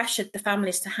really pressured the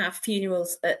families to have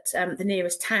funerals at the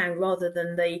nearest town rather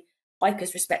than the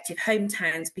hikers' respective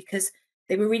hometowns, because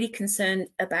they were really concerned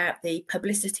about the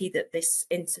publicity that this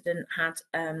incident had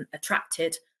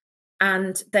attracted.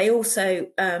 And they also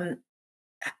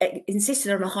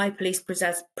insisted on a high police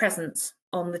presence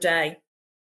on the day.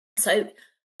 So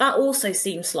that also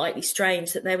seems slightly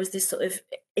strange, that there was this sort of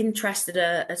interest at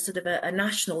a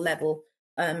national level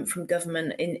from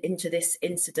government into this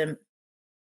incident.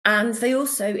 And they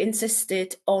also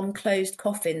insisted on closed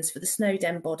coffins for the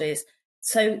Snowden bodies.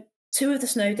 So 2 of the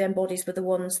Snowden bodies were the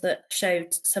ones that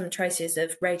showed some traces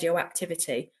of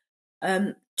radioactivity.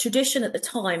 Tradition at the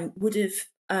time would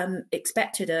have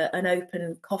expected an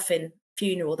open coffin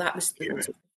funeral. That was the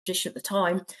tradition at the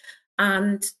time.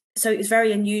 And So it was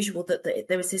very unusual that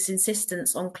there was this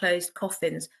insistence on closed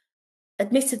coffins.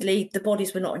 Admittedly, the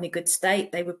bodies were not in a good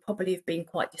state. They would probably have been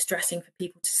quite distressing for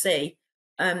people to see.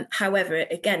 However,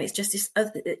 again, it's just this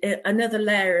another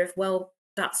layer of, well,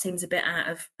 that seems a bit out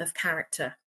of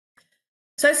character.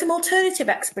 So some alternative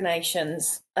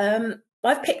explanations.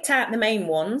 I've picked out the main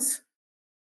ones.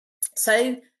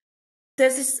 So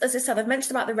there's this, as I said, I've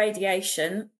mentioned about the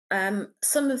radiation.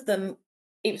 Some of them,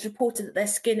 it was reported that their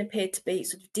skin appeared to be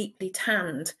sort of deeply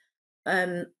tanned,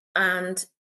 and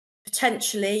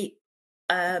potentially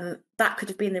that could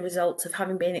have been the result of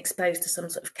having been exposed to some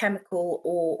sort of chemical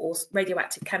or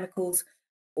radioactive chemicals,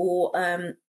 or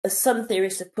as some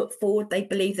theorists have put forward, they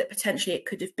believe that potentially it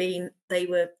could have been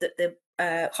that the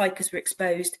hikers were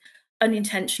exposed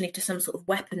unintentionally to some sort of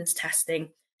weapons testing.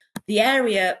 The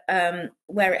area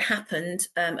where it happened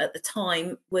at the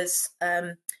time was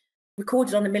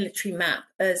recorded on a military map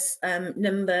as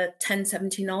number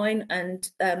 1079,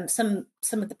 and some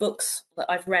of the books that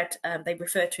I've read, they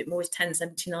refer to it more as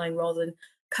 1079 rather than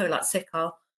Kholat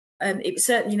Sykhar. It was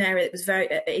certainly an area that was very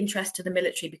interest to the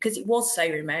military because it was so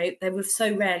remote. There were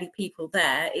so rarely people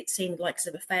there. It seemed like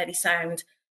sort of a fairly sound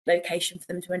location for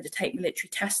them to undertake military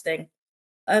testing.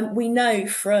 We know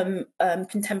from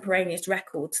contemporaneous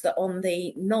records that on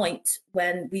the night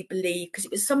when we believe, because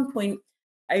it was some point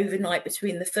overnight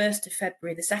between the 1st of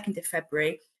February and the 2nd of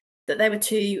February, that there were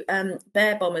two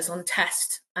bear bombers on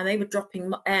test, and they were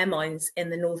dropping air mines in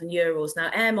the northern Urals. Now,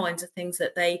 air mines are things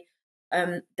that they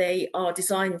are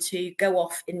designed to go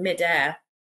off in midair,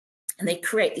 and they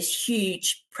create this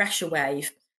huge pressure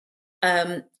wave,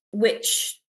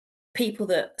 which people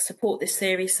that support this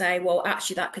theory say, well,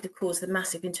 actually that could have caused the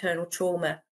massive internal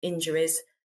trauma injuries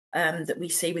that we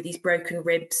see with these broken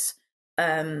ribs,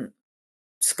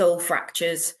 skull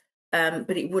fractures,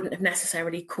 but it wouldn't have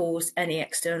necessarily caused any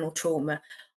external trauma.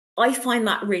 I find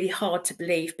that really hard to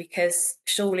believe, because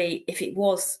surely if it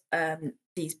was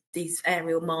these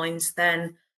aerial mines,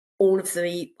 then all of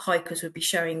the hikers would be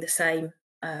showing the same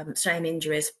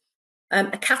injuries. A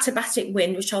katabatic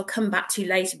wind, which I'll come back to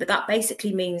later, but that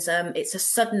basically means it's a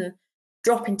sudden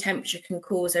drop in temperature can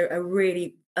cause a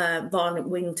really violent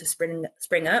wind to spring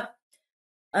up.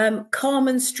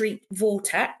 Kármán Street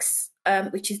vortex,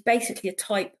 which is basically a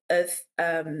type of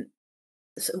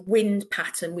sort of wind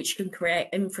pattern which can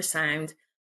create infrasound.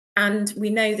 And we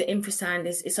know that infrasound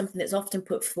is something that's often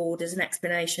put forward as an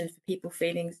explanation for people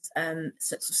feeling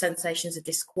sorts of sensations of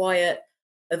disquiet,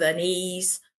 of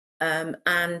unease,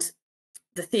 and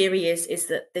the theory is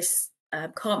that this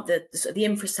the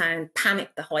infrasound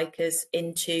panicked the hikers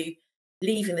into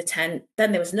leaving the tent.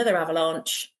 Then there was another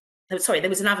avalanche. There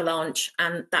was an avalanche,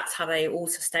 and that's how they all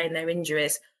sustained their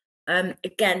injuries.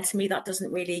 Again, to me, that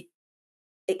doesn't really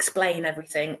explain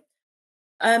everything.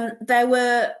 There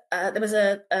was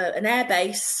an air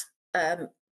base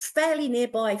fairly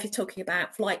nearby, if you're talking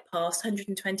about flight past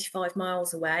 125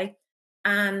 miles away,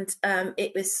 and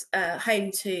it was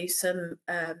home to some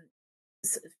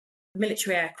sort of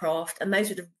military aircraft, and those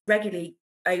would have regularly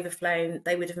overflown.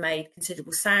 They would have made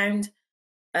considerable sound.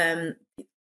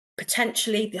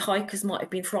 Potentially, the hikers might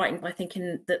have been frightened by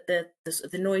thinking that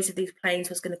the noise of these planes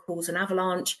was going to cause an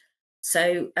avalanche.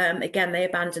 So again, they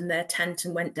abandoned their tent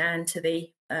and went down to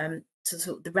the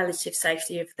sort of the relative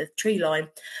safety of the tree line.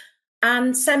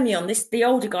 And Semyon, the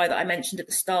older guy that I mentioned at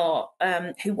the start,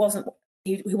 who wasn't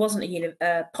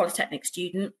a polytechnic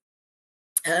student,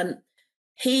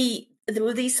 there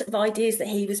were these sort of ideas that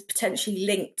he was potentially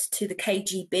linked to the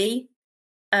KGB.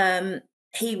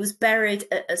 He was buried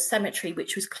at a cemetery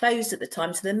which was closed at the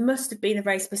time, so there must have been a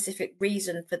very specific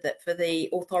reason for the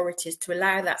authorities to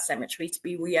allow that cemetery to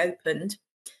be reopened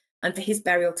and for his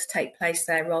burial to take place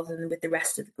there rather than with the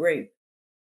rest of the group.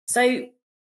 So,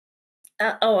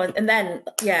 and then,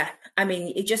 yeah, I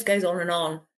mean, it just goes on and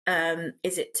on.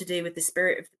 Is it to do with the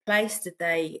spirit of the place? Did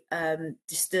they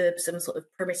disturb some sort of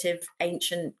primitive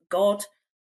ancient god?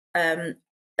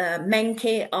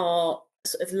 Menki are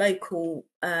sort of local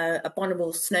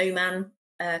abominable snowman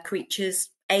creatures,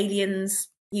 aliens,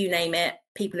 you name it.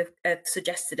 People have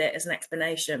suggested it as an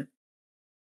explanation.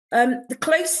 The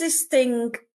closest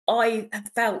thing I have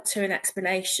felt to an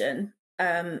explanation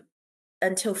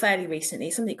until fairly recently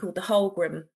is something called the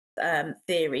Holgram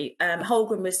theory.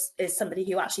 Holgram is somebody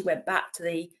who actually went back to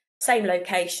the same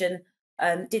location,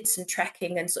 did some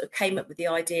trekking, and sort of came up with the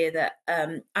idea that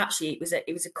actually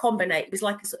it was a combination. It was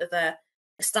like a sort of a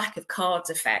stack of cards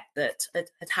effect that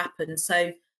had happened.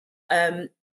 So the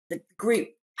group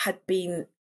had been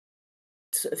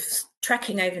sort of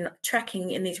trekking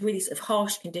in these really sort of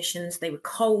harsh conditions. They were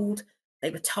cold,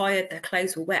 they were tired, their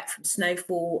clothes were wet from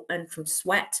snowfall and from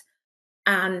sweat.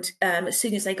 And as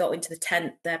soon as they got into the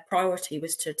tent, their priority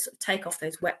was to sort of take off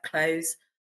those wet clothes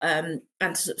and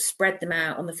to sort of spread them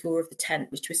out on the floor of the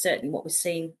tent, which was certainly what was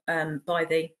seen by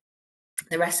the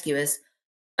rescuers.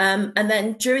 And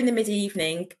then during the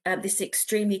mid-evening, this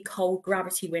extremely cold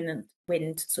gravity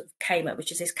wind sort of came up,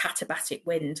 which is this katabatic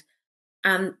wind.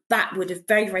 And that would have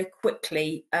very, very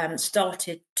quickly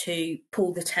started to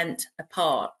pull the tent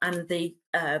apart. And the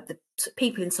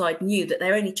people inside knew that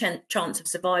their only chance of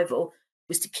survival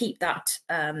was to keep that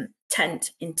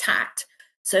tent intact.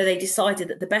 So they decided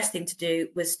that the best thing to do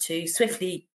was to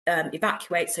swiftly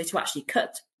evacuate, so to actually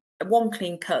cut one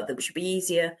clean cut that should be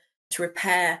easier to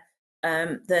repair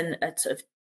than sort of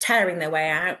tearing their way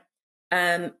out.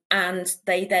 And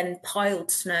they then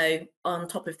piled snow on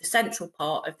top of the central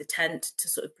part of the tent to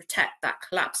sort of protect that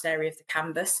collapsed area of the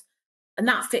canvas. And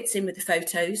that fits in with the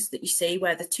photos that you see,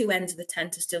 where the two ends of the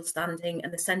tent are still standing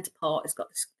and the centre part has got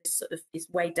this sort of is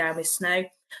weighed down with snow.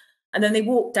 And then they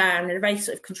walk down in a very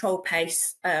sort of controlled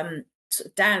pace, sort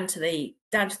of down to the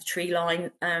tree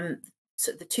line.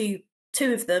 Sort of the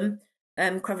two of them,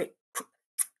 Krivonashenko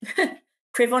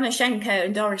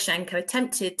and Doroshenko,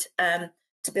 attempted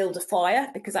to build a fire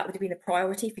because that would have been a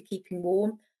priority for keeping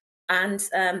warm. And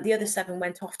the other 7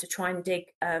 went off to try and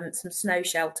dig a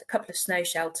couple of snow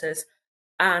shelters.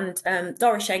 And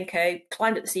Doroshenko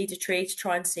climbed up the cedar tree to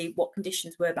try and see what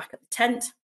conditions were back at the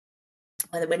tent,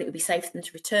 when it would be safe for them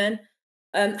to return.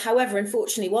 However,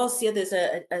 unfortunately, whilst the others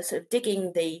are sort of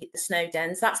digging the snow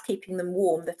dens, that's keeping them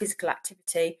warm, the physical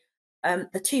activity.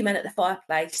 The 2 men at the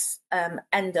fireplace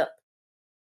end up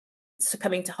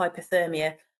succumbing to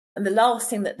hypothermia. And the last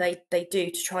thing that they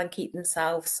do to try and keep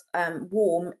themselves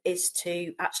warm is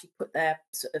to actually put their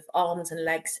sort of arms and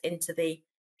legs into the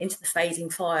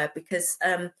phasing fire, because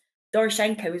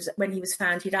Doroshenko, when he was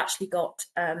found, he'd actually got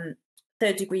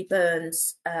 3rd-degree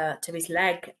burns to his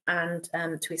leg and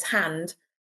to his hand,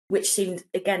 which seemed,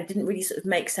 again, didn't really sort of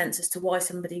make sense as to why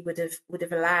somebody would have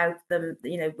allowed them,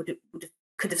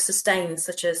 could have sustained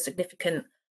such a significant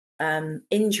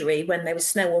injury when there was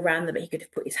snow around them that he could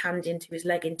have put his hand into, his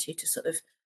leg into, to sort of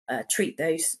treat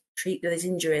those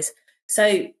injuries.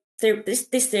 So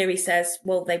this theory says,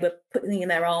 well, they were putting in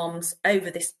their arms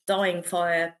over this dying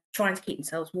fire, trying to keep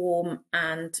themselves warm,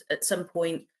 and at some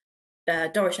point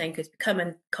Doroshenko's become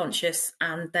unconscious,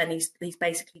 and then he's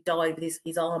basically died with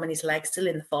his arm and his leg still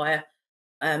in the fire,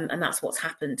 and that's what's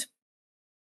happened.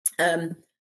 And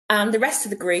the rest of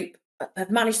the group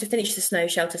have managed to finish the snow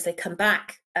shelters. They come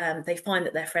back, they find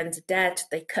that their friends are dead,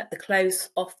 they cut the clothes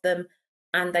off them,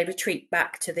 and they retreat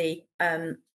back to the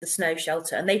snow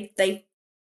shelter. And the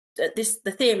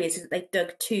theory is that they've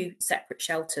dug 2 separate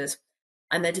shelters,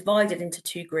 and they're divided into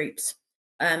 2 groups.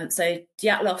 So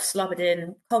Dyatlov,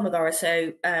 Slobodin,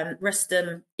 Kolmogorov,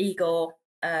 Rustam, Igor,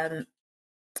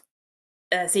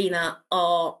 Zina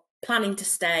are planning to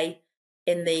stay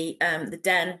in the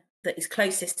den that is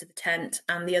closest to the tent,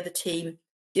 and the other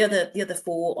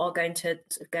 4 are going to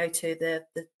sort of go to the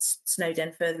snow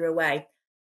den further away.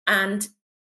 And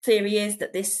theory is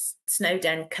that this snow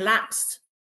den collapsed,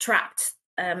 trapped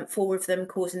 4 of them,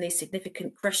 causing these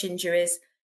significant crush injuries.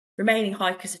 Remaining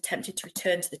hikers attempted to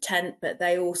return to the tent, but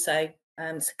they also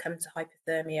succumbed to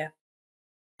hypothermia.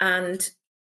 And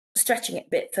stretching it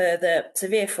a bit further,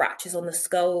 severe fractures on the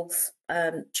skulls,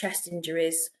 chest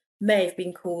injuries may have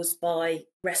been caused by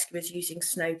rescuers using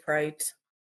snow probes.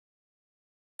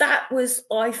 That was,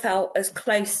 I felt, as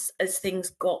close as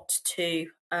things got to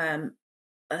a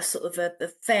sort of a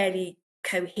fairly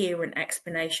coherent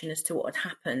explanation as to what had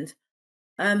happened.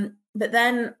 But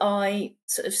then I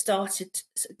sort of started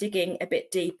digging a bit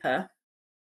deeper.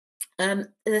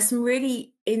 There's some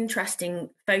really interesting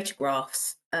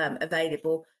photographs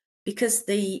available, because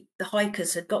the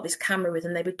hikers had got this camera with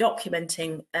them. They were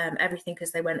documenting everything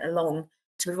as they went along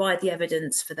to provide the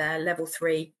evidence for their level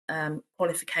 3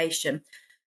 qualification.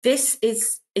 This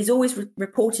is always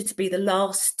reported to be the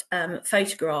last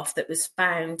photograph that was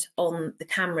found on the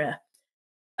camera.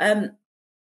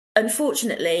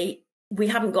 Unfortunately, we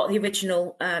haven't got the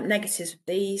original negatives of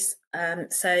these,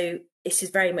 so this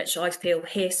is very much, I feel,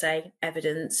 hearsay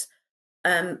evidence.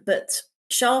 But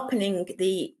sharpening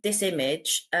this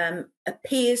image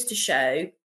appears to show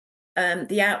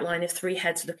the outline of 3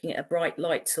 heads looking at a bright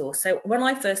light source. So when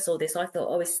I first saw this, I thought,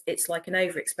 oh, it's like an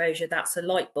overexposure. That's a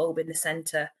light bulb in the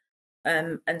centre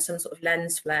and some sort of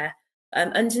lens flare.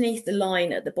 Underneath the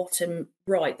line at the bottom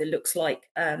right, that looks like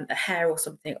a hair or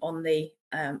something on the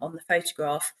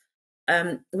photograph.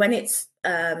 When it's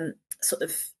sort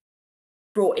of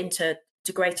brought into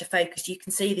greater focus, you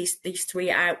can see these 3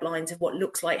 outlines of what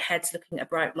looks like heads looking at a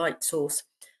bright light source.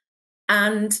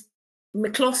 And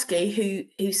McCloskey,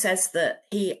 who says that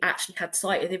he actually had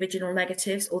sight of the original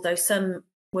negatives, although some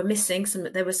were missing.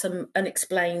 There were some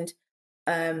unexplained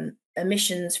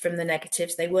omissions from the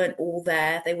negatives. They weren't all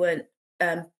there. They weren't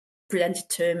presented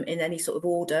to him in any sort of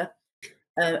order,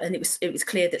 and it was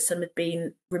clear that some had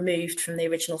been removed from the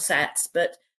original sets.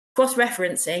 But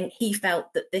cross-referencing, he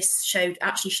felt that this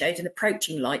actually showed an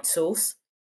approaching light source.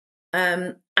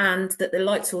 And that the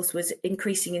light source was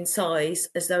increasing in size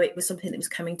as though it was something that was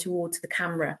coming towards the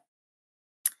camera.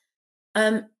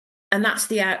 And that's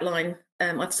the outline.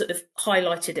 I've sort of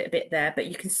highlighted it a bit there, but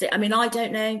you can see, I mean, I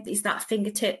don't know, is that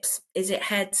fingertips? Is it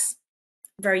heads?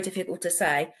 Very difficult to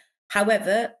say.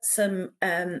 However, some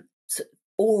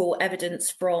oral evidence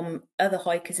from other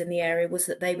hikers in the area was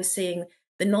that they were seeing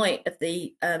the night of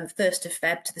the 1st of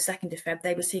Feb to the 2nd of Feb,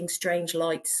 they were seeing strange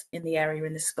lights in the area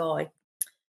in the sky.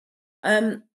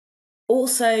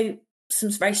 Also,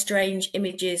 some very strange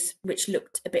images which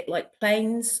looked a bit like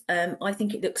planes. I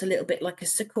think it looks a little bit like a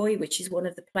Sukhoi, which is one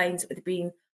of the planes that would have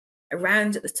been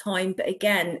around at the time. But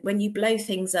again, when you blow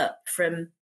things up from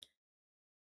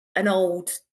an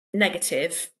old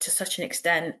negative to such an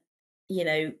extent, you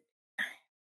know,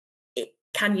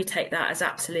 can you take that as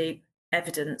absolute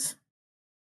evidence?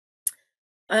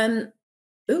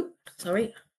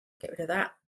 Sorry, get rid of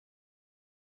that.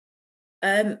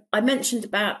 I mentioned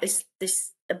about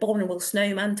this abominable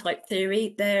snowman type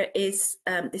theory. There is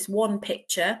this one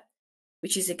picture,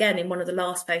 which is again in one of the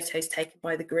last photos taken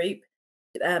by the group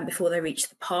before they reached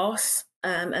the pass.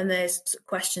 And there's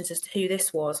questions as to who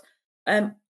this was.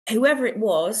 Whoever it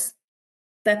was,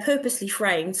 they're purposely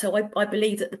framed. So I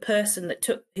believe that the person that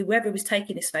whoever was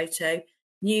taking this photo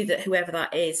knew that whoever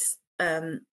that is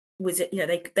was it. You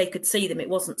know, they could see them. It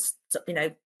wasn't, you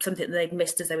know, something that they'd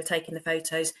missed as they were taking the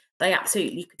photos. They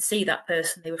absolutely could see that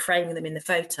person. They were framing them in the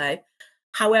photo.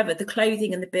 However, the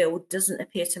clothing and the build doesn't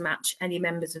appear to match any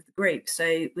members of the group.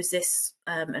 So was this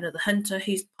another hunter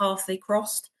whose path they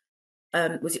crossed?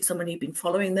 Was it someone who'd been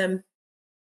following them?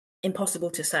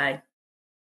 Impossible to say.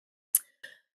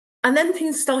 And then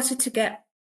things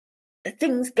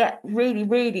get really,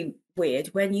 really weird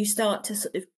when you start to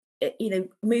sort of, you know,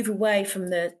 move away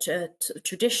from the sort of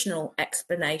traditional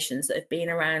explanations that have been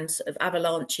around sort of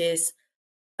avalanches,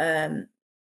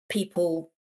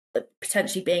 people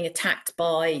potentially being attacked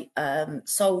by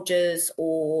soldiers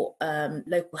or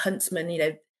local huntsmen. You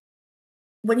know,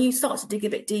 when you start to dig a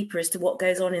bit deeper as to what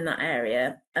goes on in that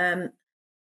area,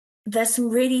 there's some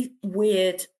really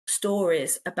weird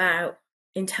stories about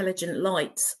intelligent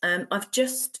lights. I've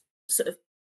just sort of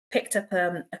picked up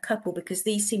a couple because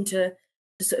these seem to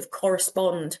sort of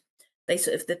correspond. They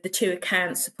sort of the two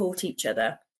accounts support each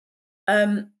other.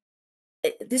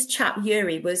 This chap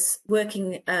Yuri was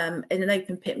working in an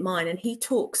open pit mine, and he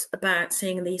talks about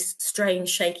seeing these strange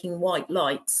shaking white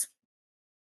lights.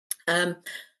 And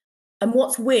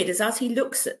what's weird is as he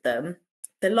looks at them,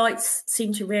 the lights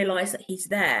seem to realise that he's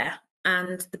there,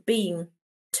 and the beam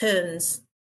turns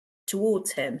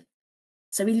towards him.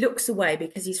 So he looks away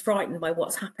because he's frightened by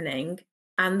what's happening,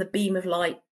 and the beam of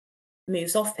light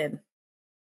moves off him.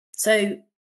 So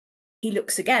he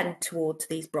looks again towards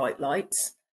these bright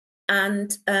lights,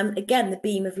 and again the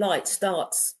beam of light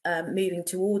starts moving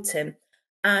towards him.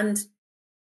 And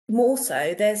more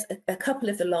so, there's a couple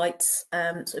of the lights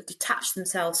sort of detach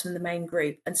themselves from the main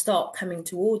group and start coming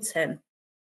towards him.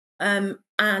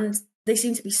 And they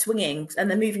seem to be swinging, and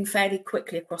they're moving fairly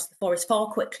quickly across the forest, far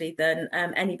quickly than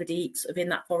anybody sort of in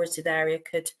that forested area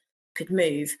could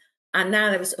move. And now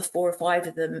there was sort of 4 or 5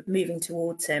 of them moving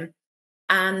towards him.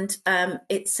 And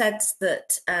it says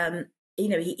that, you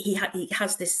know, he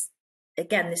has this,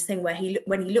 again, this thing where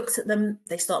when he looks at them,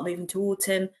 they start moving towards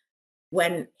him.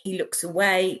 When he looks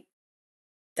away,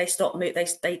 they stop move.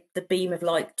 The beam of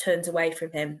light turns away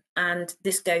from him, and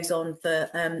this goes on for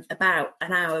about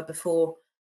an hour before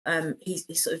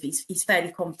he's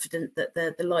fairly confident that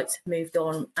the lights have moved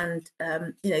on. And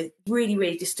you know, really,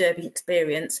 really disturbing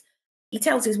experience. He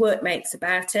tells his workmates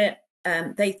about it.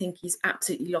 They think he's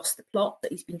absolutely lost the plot,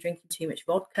 that he's been drinking too much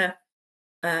vodka,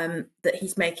 that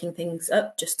he's making things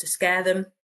up just to scare them.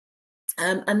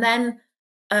 And then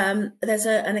there's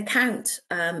an account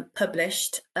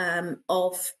published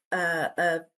of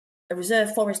a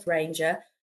reserve forest ranger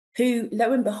who,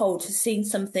 lo and behold, has seen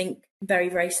something very,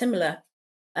 very similar.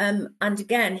 And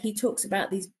again, he talks about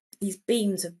these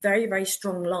beams of very, very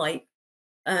strong light.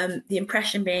 The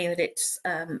impression being that it's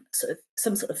sort of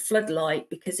some sort of floodlight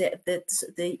because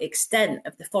the extent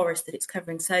of the forest that it's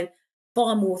covering. So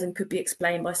far more than could be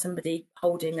explained by somebody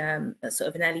holding a sort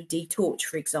of an LED torch,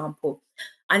 for example.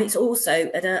 And it's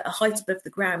also at a height above the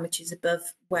ground, which is above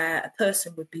where a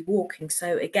person would be walking.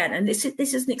 So again, and this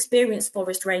is an experienced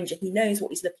forest ranger. He knows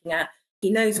what he's looking at.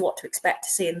 He knows what to expect to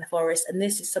see in the forest, and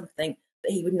this is something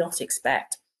that he would not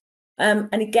expect.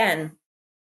 And again,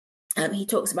 he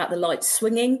talks about the lights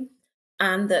swinging,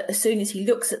 and that as soon as he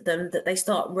looks at them, that they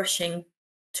start rushing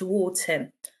towards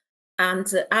him. And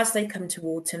as they come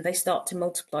towards him, they start to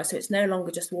multiply. So it's no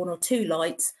longer just one or two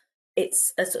lights,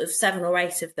 it's a sort of 7 or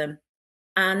 8 of them.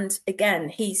 And again,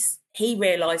 he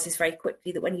realizes very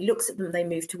quickly that when he looks at them, they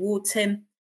move towards him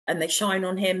and they shine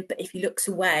on him. But if he looks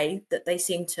away, that they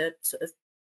seem to sort of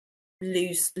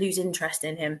lose interest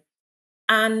in him.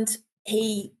 And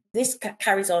this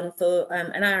carries on for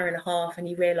an hour and a half, and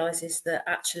he realizes that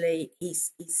actually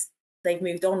they've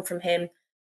moved on from him.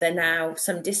 They're now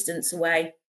some distance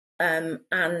away, and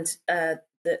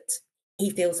that he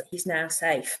feels that he's now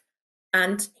safe.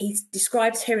 And he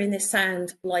describes hearing this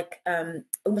sound like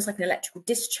almost like an electrical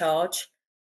discharge.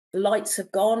 The lights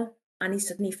have gone, and he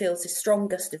suddenly feels this strong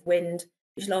gust of wind,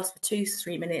 which lasts for 2 to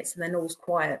 3 minutes, and then all's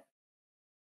quiet.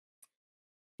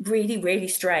 Really, really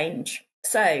strange.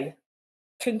 So,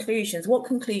 conclusions. What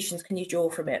conclusions can you draw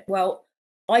from it? Well,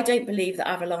 I don't believe that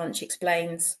Avalanche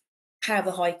explains how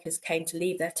the hikers came to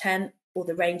leave their tent or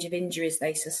the range of injuries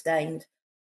they sustained.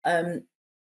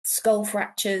 Skull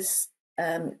fractures,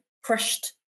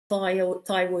 crushed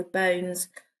thyroid bones,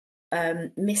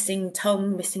 missing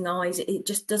tongue, missing eyes. It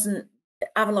just doesn't.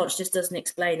 Avalanche just doesn't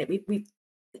explain it.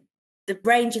 The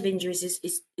range of injuries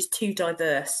is too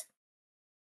diverse.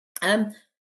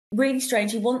 Really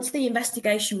strangely, once the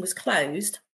investigation was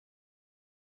closed,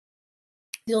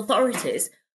 the authorities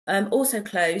also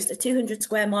closed a 200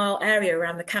 square mile area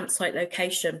around the campsite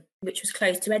location, which was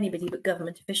closed to anybody but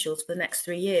government officials for the next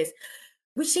 3 years,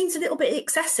 which seems a little bit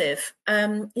excessive,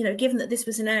 given that this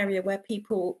was an area where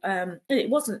people, and it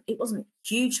wasn't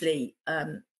hugely,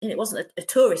 it wasn't a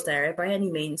tourist area by any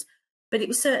means, but it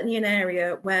was certainly an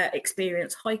area where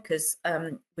experienced hikers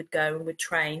would go and would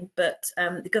train, but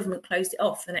the government closed it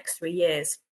off for the next 3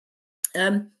 years.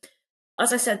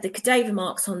 As I said, the cadaver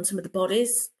marks on some of the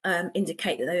bodies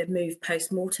indicate that they were moved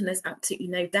post-mortem. There's absolutely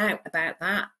no doubt about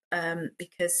that,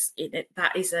 because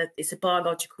that is a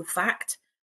biological fact.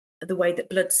 The way that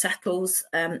blood settles,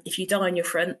 if you die on your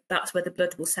front, that's where the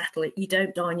blood will settle. You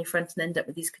don't die on your front and end up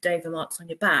with these cadaver marks on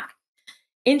your back.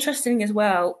 Interesting as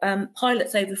well,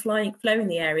 pilots flowing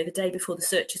the area the day before the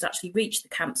searchers actually reached the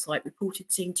campsite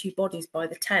reported seeing 2 bodies by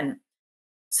the tent.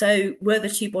 So were the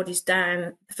 2 bodies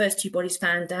down, the first 2 bodies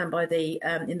found down by the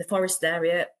in the forest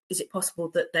area, is it possible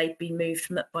that they'd been moved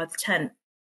from up by the tent?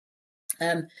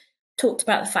 Talked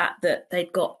about the fact that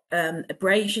they'd got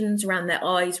abrasions around their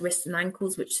eyes, wrists and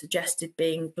ankles, which suggested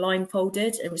being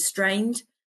blindfolded and restrained,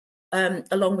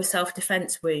 along with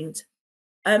self-defense wounds.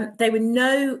 There were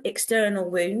no external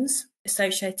wounds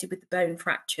associated with the bone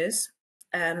fractures.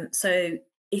 So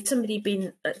if somebody had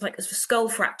been like a skull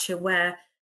fracture where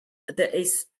that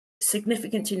is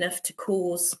significant enough to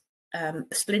cause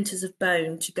splinters of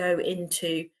bone to go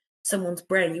into someone's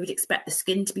brain, you would expect the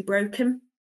skin to be broken.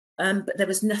 But there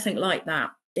was nothing like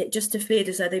that. It just appeared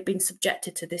as though they'd been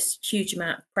subjected to this huge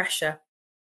amount of pressure.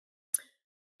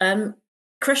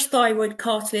 Crushed thyroid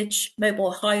cartilage,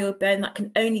 mobile hyoid bone, that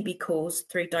can only be caused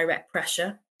through direct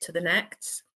pressure to the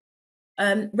necks.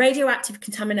 Radioactive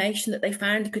contamination that they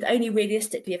found could only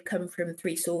realistically have come from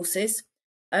 3 sources.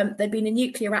 There'd been a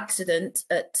nuclear accident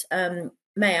at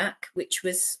Mayak, which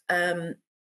was the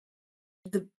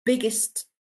biggest,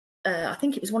 I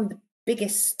think it was one of the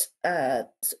biggest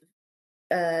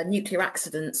nuclear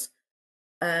accidents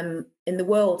in the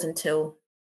world until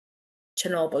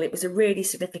Chernobyl. It was a really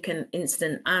significant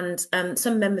incident, and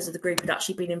some members of the group had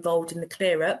actually been involved in the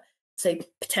clear up, so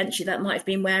potentially that might have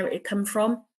been where it had come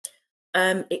from.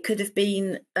 It could have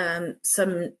been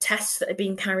some tests that had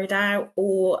been carried out,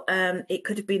 or it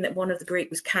could have been that one of the group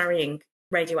was carrying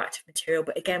radioactive material,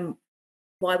 but again,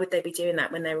 why would they be doing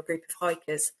that when they were a group of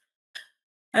hikers?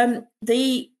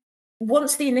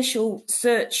 Once the initial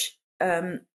search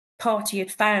party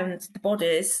had found the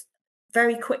bodies,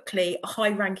 very quickly a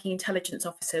high-ranking intelligence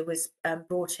officer was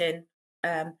brought in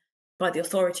by the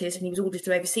authorities, and he was ordered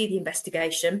to oversee the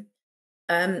investigation.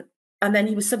 And then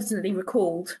he was subsequently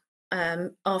recalled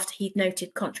after he'd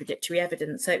noted contradictory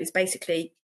evidence. So it was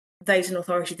basically those in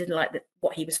authority didn't like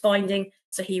what he was finding,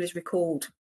 so he was recalled.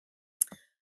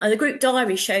 And the group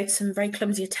diary showed some very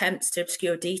clumsy attempts to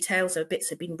obscure details, so bits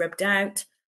had been rubbed out.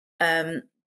 There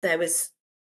was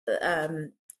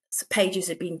pages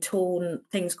had been torn,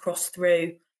 things crossed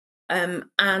through,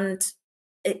 and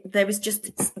there was just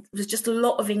a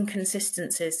lot of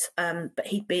inconsistencies.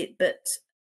 But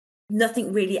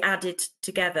nothing really added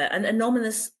together. An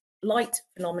anomalous light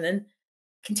phenomenon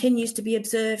continues to be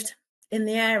observed in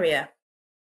the area.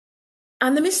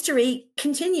 And the mystery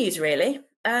continues, really,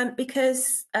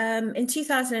 because in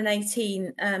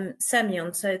 2018,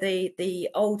 Semyon, so the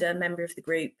older member of the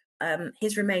group,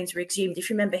 his remains were exhumed. If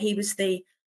you remember, he was the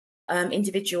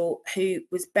individual who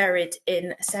was buried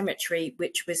in a cemetery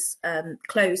which was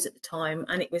closed at the time,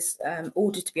 and it was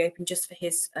ordered to be open just for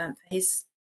his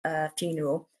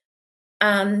funeral.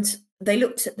 And they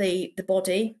looked at the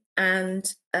body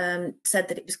and said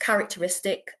that it was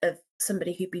characteristic of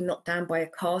somebody who'd been knocked down by a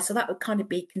car. So that would kind of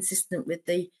be consistent with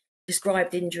the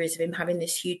described injuries of him having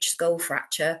this huge skull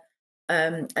fracture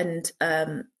and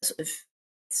sort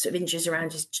of injuries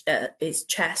around his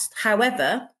chest.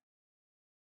 However,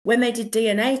 when they did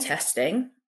DNA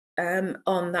testing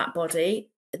on that body,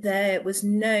 there was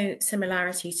no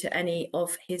similarity to any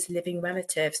of his living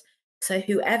relatives. So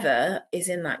whoever is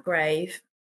in that grave,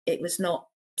 it was not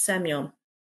Semyon,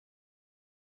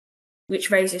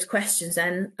 which raises questions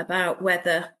then about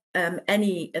whether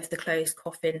any of the closed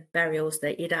coffin burials,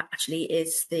 that it actually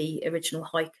is the original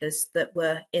hikers that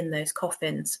were in those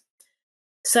coffins.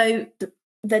 So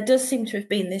there does seem to have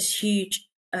been this huge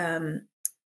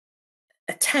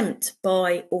attempt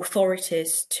by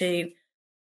authorities to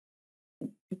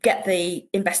get the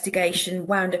investigation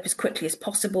wound up as quickly as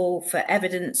possible, for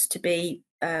evidence to be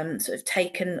sort of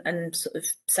taken and sort of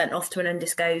sent off to an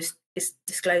undisclosed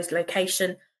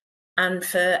location, and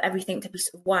for everything to be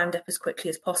sort of wound up as quickly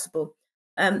as possible.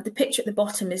 The picture at the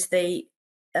bottom is the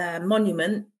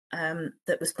monument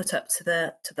that was put up to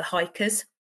the hikers.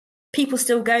 People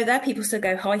still go there. People still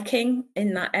go hiking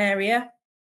in that area.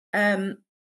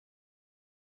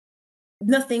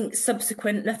 Nothing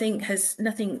subsequent, nothing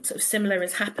sort of similar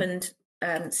has happened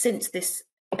since this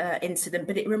incident,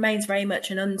 but it remains very much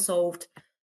an unsolved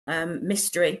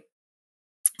mystery.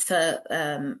 For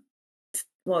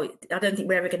well, I don't think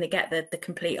we're ever going to get the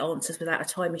complete answers without a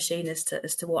time machine as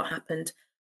to what happened.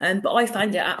 But I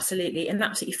find it an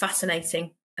absolutely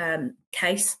fascinating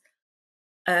case.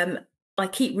 I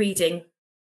keep reading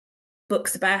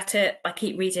books about it. I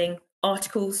keep reading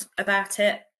articles about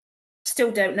it.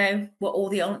 Still don't know what all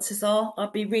the answers are.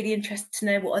 I'd be really interested to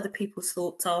know what other people's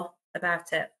thoughts are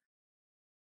about it.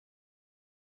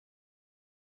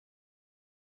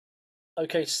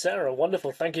 Okay, Sarah,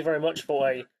 wonderful. Thank you very much for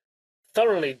a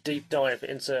thoroughly deep dive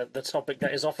into the topic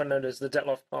that is often known as the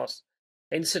Dyatlov Pass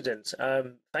incident.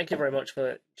 Thank you very much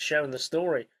for sharing the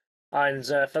story. And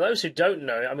for those who don't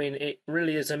know, I mean, it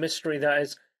really is a mystery that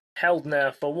is held now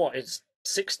for what? It's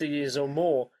 60 years or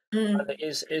more. And it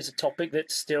is a topic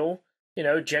that still,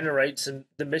 generates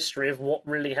the mystery of what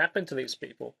really happened to these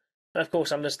people. And of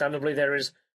course, understandably, there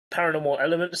is paranormal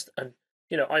elements, and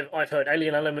I've heard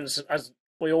alien elements, as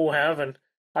we all have. And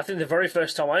I think the very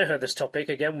first time I heard this topic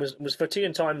again was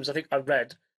 14 times. I think I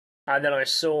read, and then I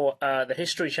saw the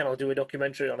History Channel do a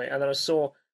documentary on it, and then I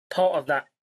saw part of that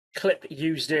clip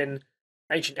used in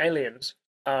Ancient Aliens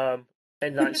in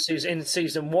that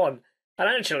season 1. And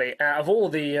actually, out of all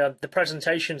the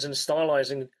presentations and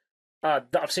stylizing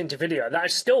that I've seen to video, that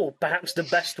is still perhaps the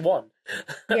best one.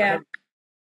 Yeah.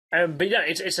 But yeah,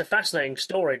 it's a fascinating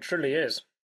story. It truly is.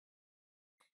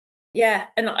 Yeah,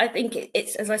 and I think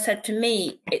it's, as I said, to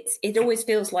me, it always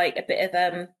feels like a bit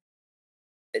of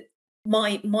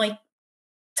my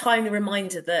timely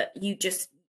reminder that you just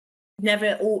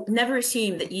never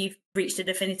assume that you've reached a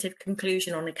definitive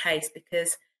conclusion on a case,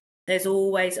 because there's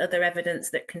always other evidence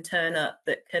that can turn up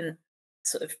that can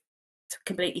sort of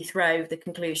completely throw the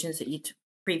conclusions that you'd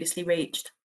previously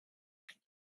reached.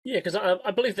 Yeah, because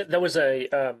I believe that there was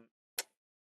I'm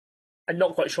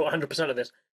not quite sure 100% of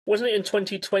this. Wasn't it in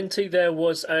 2020 there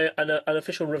was an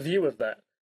official review of that,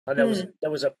 and there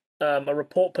was a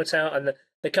report put out, and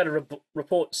the kind of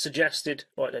report suggested,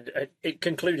 or it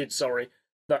concluded,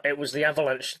 that it was the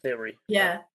avalanche theory.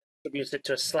 Yeah, attributed it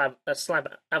to a slab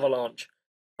avalanche,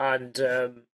 and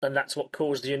that's what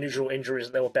caused the unusual injuries,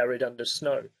 that they were buried under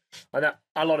snow, and that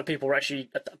a lot of people were actually,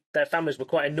 their families were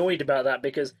quite annoyed about that,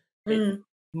 because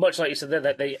much like you said there,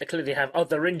 that they clearly have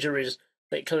other injuries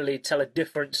that clearly tell a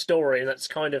different story, and that's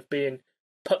kind of being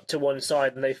put to one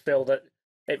side, and they feel that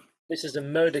this is a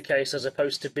murder case as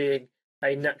opposed to being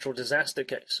a natural disaster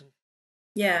case.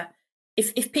 Yeah.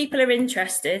 If people are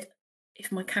interested, if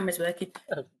my camera's working,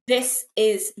 this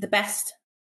is the best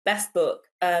book,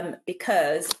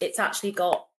 because it's actually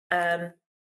got let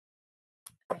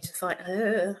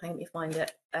me find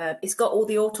it. It's got all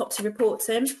the autopsy reports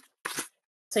in,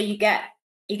 so you get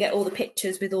all the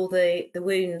pictures with all the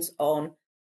wounds on.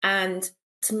 And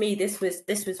to me, this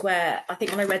was where I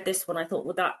think when I read this one, I thought,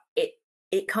 well, that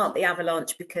it can't be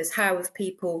Avalanche, because how have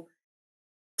people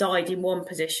died in one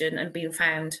position and been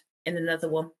found in another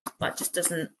one? That just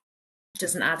doesn't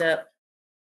add up.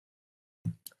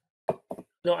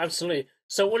 No, absolutely.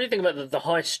 So, what do you think about the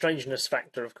high strangeness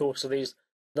factor? Of course, of the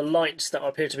lights that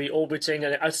appear to be orbiting,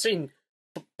 and I've seen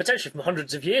potentially from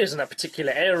hundreds of years in that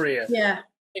particular area. Yeah, I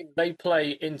think they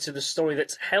play into the story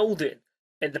that's held in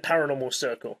the paranormal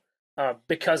circle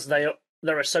because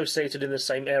they're associated in the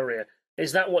same area.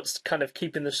 Is that what's kind of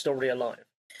keeping the story alive?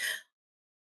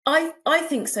 I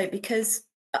think so, because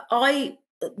I'd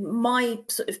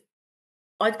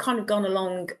kind of gone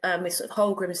along with sort of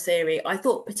Holgrim's theory. I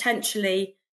thought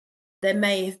potentially it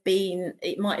might have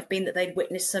been that they'd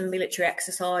witnessed some military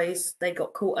exercise. They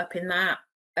got caught up in that.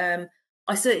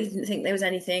 I certainly didn't think there was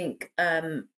anything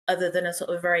other than a sort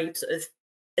of very sort of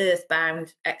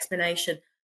earthbound explanation.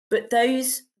 But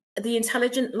the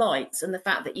intelligent lights and the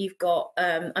fact that you've got,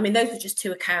 I mean, those were just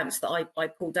two accounts that I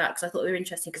pulled out because I thought they were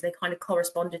interesting because they kind of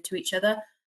corresponded to each other.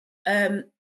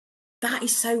 That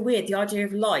is so weird. The idea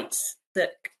of lights,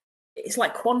 that it's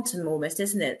like quantum almost,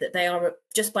 isn't it? That they are,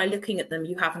 just by looking at them,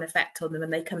 you have an effect on them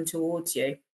and they come towards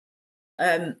you.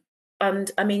 And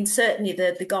I mean, certainly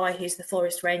the guy who's the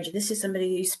forest ranger, this is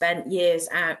somebody who spent years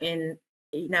out in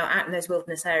those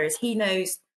wilderness areas. He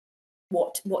knows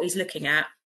what he's looking at.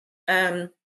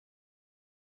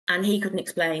 And he couldn't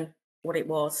explain what it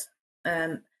was.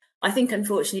 I think,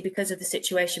 unfortunately, because of the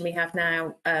situation we have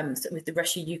now with the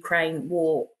Russia-Ukraine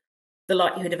war, the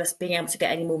likelihood of us being able to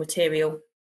get any more material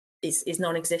is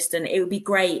non-existent. It would be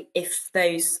great if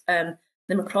those the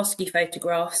McCloskey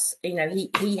photographs,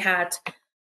 he had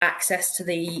access to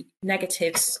the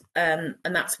negatives, and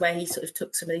that's where he sort of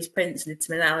took some of these prints and did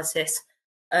some analysis.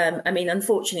 I mean,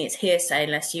 unfortunately, it's hearsay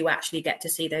unless you actually get to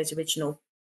see those original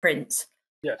prints.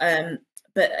 Yeah.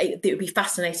 But it would be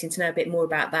fascinating to know a bit more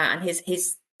about that. And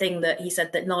his thing that he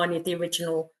said that 9 of the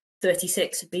original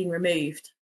 36 had been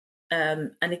removed.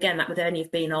 And again, that would only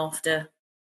have been after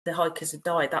the hikers had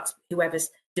died. That's whoever's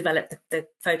developed the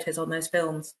photos on those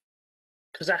films.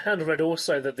 Because I had read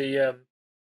also that the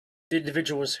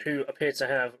individuals who appear to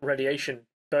have radiation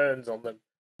burns on them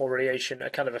or radiation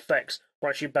kind of effects were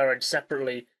actually buried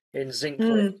separately in zinc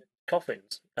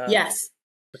coffins. Yes.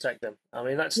 Protect them. I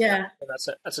mean, that's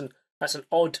an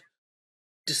odd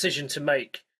decision to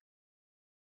make.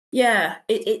 Yeah,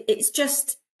 it's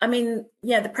just, I mean,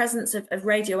 the presence of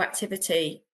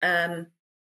radioactivity.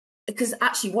 Because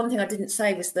actually, one thing I didn't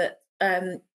say was that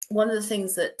one of the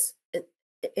things that,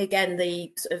 again,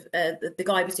 the sort of the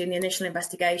guy who was doing the initial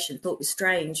investigation thought was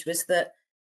strange was that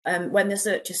when the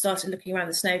searchers started looking around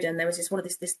the Snowden, there was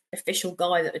this official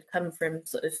guy that had come from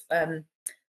sort of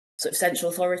central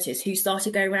authorities who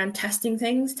started going around testing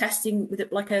with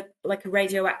it like a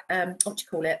radio, what do you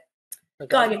call it?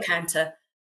 Geiger counter,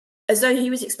 as though he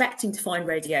was expecting to find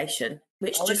radiation,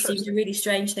 which just seems a really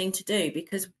strange thing to do,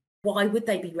 because why would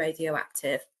they be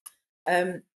radioactive?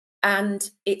 And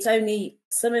it was only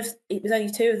 2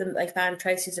 of them that they found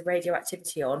traces of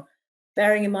radioactivity on,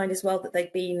 bearing in mind as well that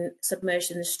they'd been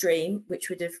submerged in the stream, which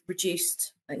would have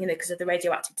reduced, because of the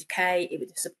radioactive decay, it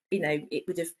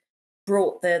would have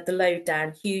brought the load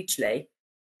down hugely.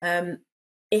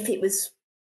 If it was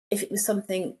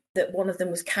something that one of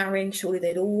them was carrying, surely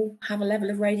they'd all have a level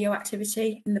of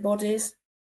radioactivity in the bodies.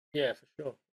 Yeah,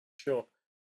 for sure.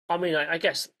 I mean, I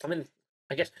guess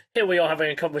here we are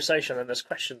having a conversation, and there's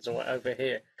questions over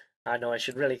here. I know I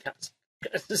should really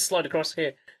just slide across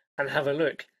here and have a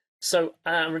look. So,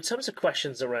 in terms of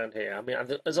questions around here, I mean,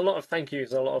 there's a lot of thank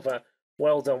yous, a lot of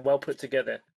well done, well put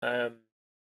together a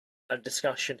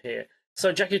discussion here.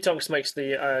 So Jackie Tonks makes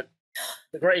the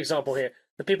great example here.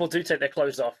 The people do take their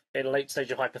clothes off in late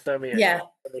stage of hypothermia. Yeah,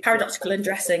 paradoxical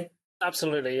undressing.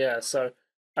 Absolutely, yeah. So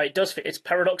it does fit. It's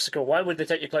paradoxical. Why would they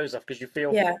take your clothes off? Because you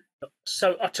feel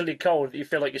so utterly cold that you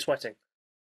feel like you're sweating.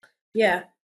 Yeah.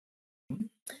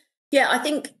 Yeah, I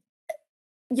think,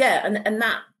 and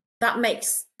that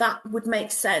would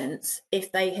make sense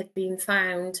if they had been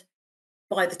found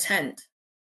by the tent.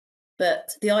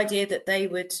 But the idea that they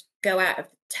would go out of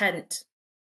the tent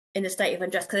in a state of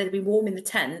undress, because they'd been warm in the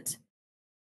tent,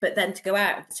 but then to go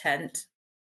out of the tent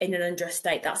in an undressed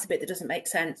state, that's a bit that doesn't make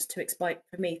sense to explain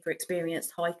for me, for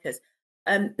experienced hikers.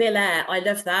 Bill Eyre, I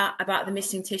love that about the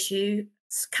missing tissue,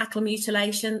 cattle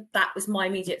mutilation. That was my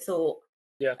immediate thought.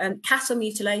 Yeah. Cattle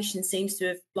mutilation seems to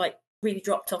have really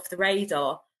dropped off the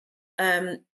radar.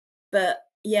 But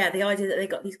yeah, the idea that they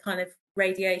got these kind of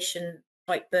radiation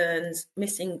like burns,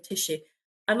 missing tissue.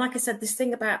 And like I said, this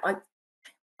thing about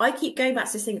I keep going back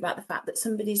to this thing about the fact that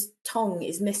somebody's tongue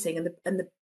is missing and the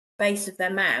base of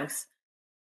their mouth,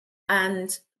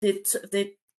 and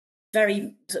the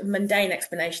very sort of mundane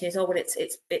explanation is, oh well,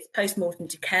 it's post-mortem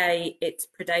decay, it's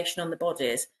predation on the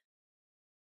bodies.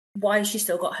 Why has she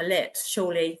still got her lips?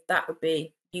 Surely that would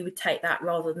be, you would take that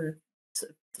rather than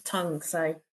sort of the tongue.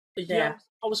 So Yeah,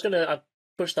 I was going to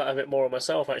push that a bit more on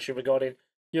myself, actually, regarding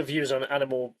your views on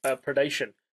animal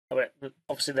predation. I mean,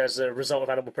 obviously, there's a result of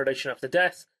animal predation after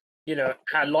death. You know,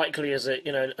 how likely is it,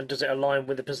 you know, and does it align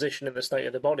with the position and the state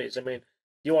of the bodies? I mean,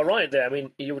 you are right there. I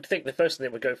mean, you would think the first thing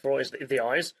they would go for is the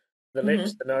eyes, the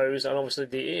lips, the nose, and obviously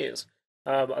the ears.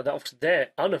 Obviously,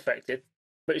 they're unaffected,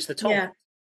 but it's the tongue. Yeah.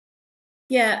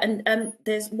 Yeah, and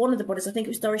there's one of the bodies, I think it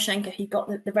was Doroshenko, he got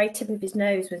the very tip of his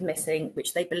nose was missing,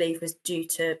 which they believe was due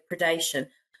to predation.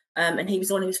 And he was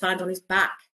the one who was found on his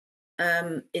back,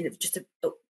 in just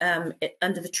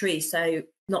under the tree, so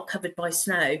not covered by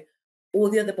snow. All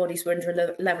the other bodies were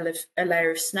under a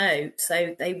layer of snow,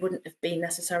 so they wouldn't have been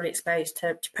necessarily exposed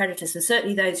to predators. And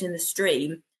certainly those in the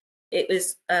stream, it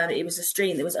was a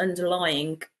stream that was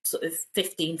underlying sort of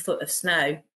 15 foot of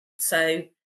snow. So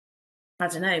I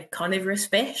don't know, carnivorous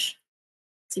fish?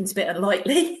 Seems a bit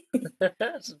unlikely.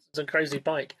 It's a crazy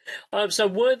bike. So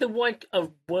were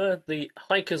the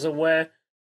hikers aware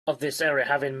of this area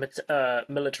having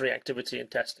military activity and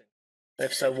testing?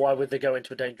 If so, why would they go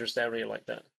into a dangerous area like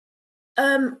that?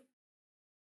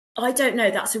 I don't know.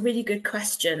 That's a really good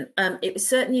question. It was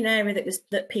certainly an area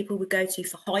that people would go to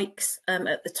for hikes.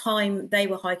 At the time they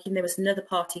were hiking, there was another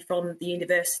party from the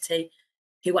university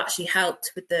who actually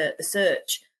helped with the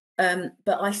search.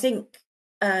 But I think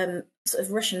sort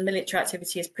of Russian military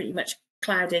activity is pretty much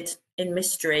clouded in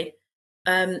mystery.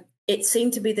 It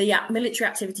seemed to be the military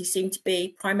activity seemed to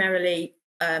be primarily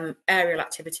aerial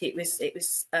activity. It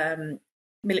was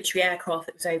military aircraft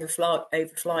that was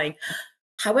overflying.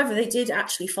 However, they did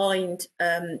actually find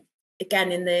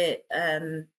again in the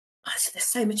there's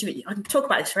so much of it. I can talk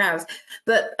about this for hours.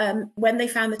 But when they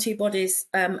found the two bodies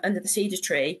under the cedar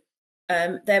tree,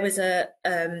 there was a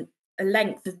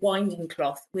length of winding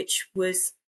cloth, which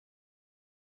was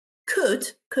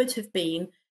could have been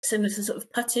similar to sort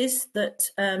of puttees that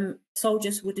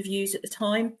soldiers would have used at the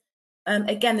time.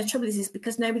 Again, the trouble is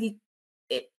because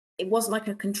it wasn't like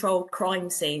a controlled crime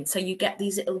scene, so you get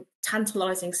these little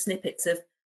tantalising snippets of,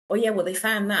 oh yeah, well they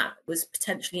found that was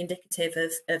potentially indicative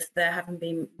of there having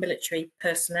been military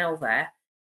personnel there,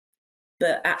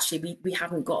 but actually we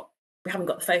haven't got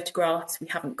the photographs, we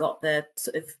haven't got the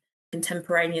sort of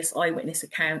contemporaneous eyewitness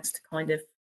accounts to kind of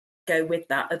go with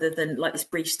that, other than like this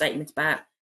brief statement about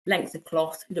length of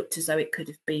cloth looked as though it could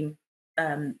have been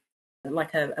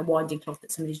like a winding cloth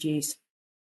that somebody's used.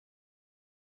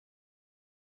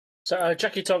 So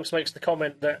Jackie Tonks makes the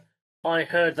comment that I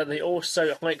heard that they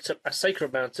also hiked up a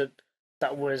sacred mountain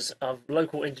that was of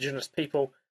local indigenous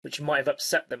people, which might have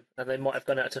upset them, and they might have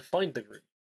gone out to find the group.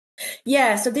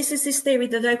 Yeah, so this is this theory,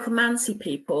 the local Mansi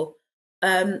people.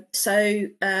 So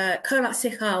Kholat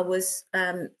Sikhar was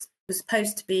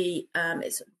supposed to be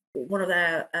it's one of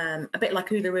their a bit like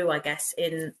Uluru, I guess,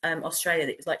 in Australia.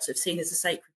 That was like sort of seen as a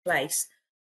sacred place.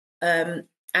 And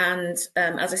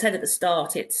as I said at the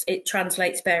start, it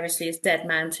translates variously as Dead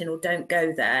Mountain or Don't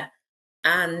Go There.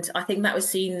 And I think that was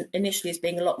seen initially as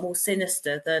being a lot more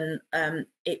sinister than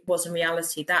it was in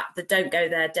reality. That the Don't Go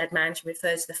There, Dead Mountain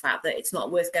refers to the fact that it's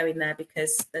not worth going there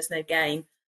because there's no game.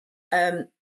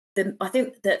 I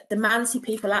think that the Mansi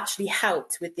people actually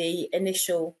helped with the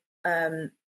initial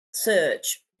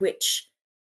search, which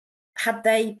had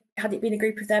it been a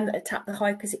group of them that attacked the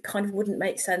hikers, it kind of wouldn't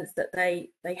make sense that they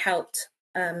helped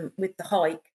with the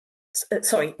hike.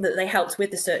 Sorry, that they helped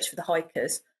with the search for the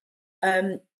hikers.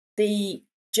 The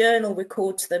journal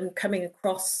records them coming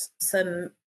across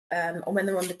some, and when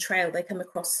they're on the trail, they come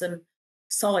across some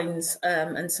signs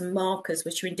and some markers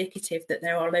which are indicative that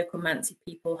there are local Mansi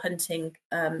people hunting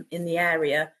in the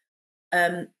area.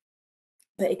 But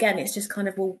again, it's just kind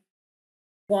of, well,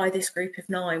 why this group of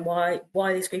nine? Why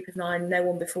this group of nine? No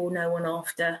one before, no one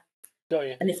after. Got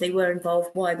you. And if they were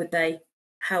involved, why would they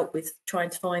help with trying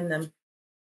to find them?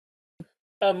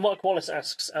 Mark Wallace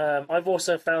asks, I've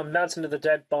also found Mountain of the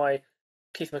Dead by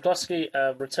Keith McCluskey,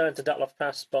 Return to Dyatlov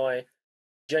Pass by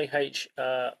J.H.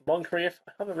 Moncrieff.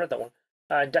 I haven't read that one.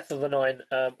 And Death of the Nine,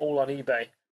 all on eBay.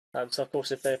 So, of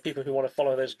course, if there are people who want to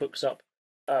follow those books up,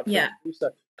 yeah.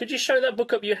 Could you show that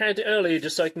book up you had earlier,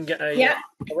 just so I can get a yeah?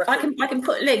 A I can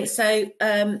put links. So,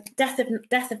 Death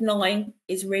of Nine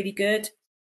is really good.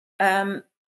 Dead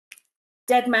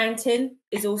Mountain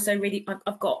is also really.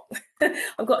 I've got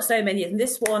I've got so many of them.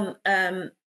 This one,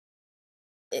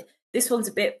 this one's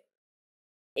a bit.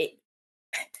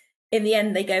 in the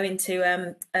end, they go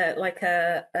into like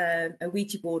a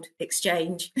Ouija board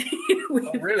exchange with,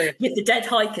 Oh, really? with the dead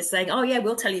hikers saying, "Oh yeah,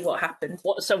 we'll tell you what happened."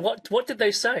 What did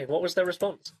they say? What was their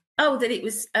response? Oh, that it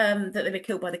was that they were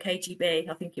killed by the KGB.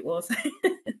 I think it was.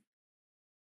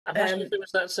 Imagine if it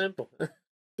was that simple.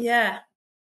 Yeah,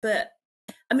 but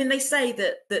I mean, they say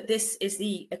that this is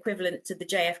the equivalent to the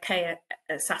JFK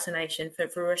assassination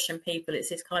for Russian people. It's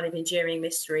this kind of enduring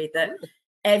mystery that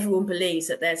everyone believes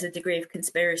that there's a degree of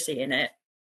conspiracy in it,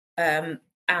 and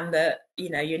that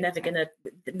we're never gonna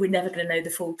know the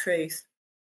full truth.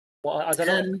 Well, I don't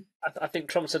know. I think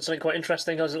Trump said something quite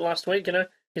interesting. Was it last week?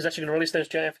 He's actually going to release those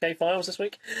JFK files this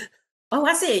week. Oh,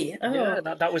 has he? Oh. Yeah,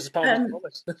 that was part of his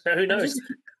promise. So who knows?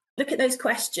 Look at those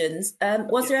questions.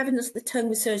 Was there evidence that the tongue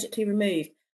was surgically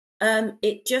removed?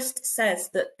 It just says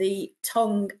that the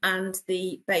tongue and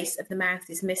the base of the mouth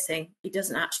is missing. It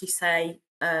doesn't actually say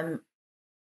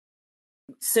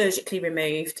surgically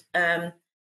removed. And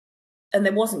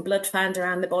there wasn't blood found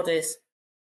around the bodies.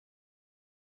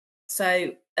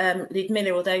 So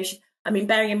Lyudmila, although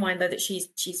bearing in mind though that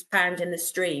she's found in the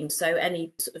stream, so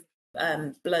any sort of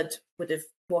blood would have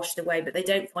washed away, but they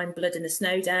don't find blood in the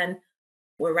snow den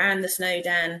or around the snow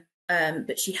den.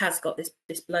 But she has got this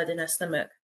blood in her stomach.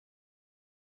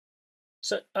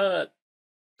 So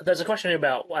there's a question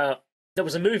about there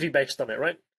was a movie based on it,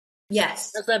 right?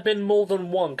 Yes. Has there been more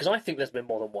than one? Because I think there's been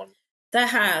more than one. There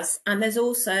has, and there's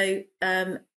also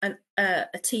a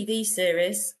TV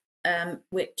series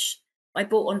which I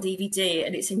bought on DVD,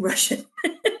 and it's in Russian,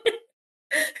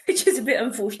 which is a bit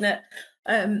unfortunate.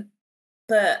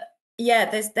 But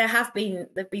yeah, there've been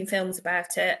films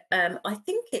about it. I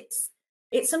think it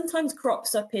sometimes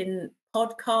crops up in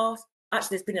podcasts.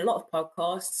 Actually, there's been a lot of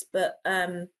podcasts, but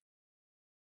I'm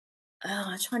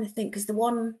trying to think because the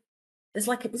one was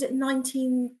it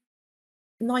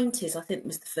 1990s? I think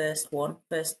was the first film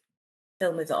that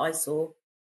I saw.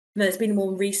 No, there's been a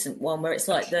more recent one where it's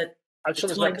like I'm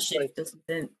sure time shift or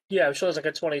something. Yeah, I'm sure there's like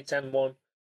a 2010 one,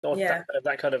 or yeah.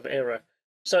 that kind of era.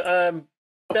 So,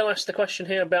 Bill asked the question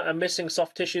here about a missing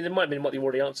soft tissue. There might have been what you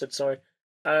already answered. Sorry.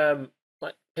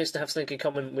 Appears to have something in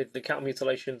common with the cattle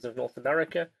mutilations of North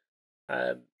America.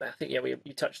 I think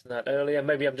you touched on that earlier.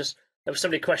 Maybe there were so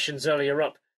many questions earlier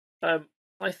up. I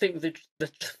think the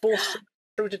four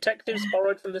true detectives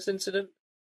borrowed from this incident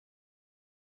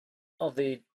of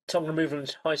the tongue removal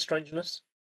and high strangeness.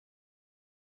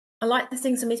 I like the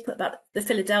thing somebody's put about the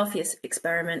Philadelphia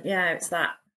experiment. Yeah, it's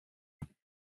that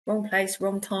wrong place,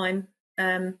 wrong time.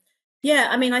 I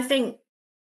think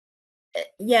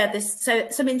there's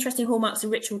some interesting hallmarks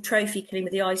of ritual trophy killing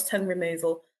with the eyes, tongue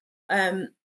removal. They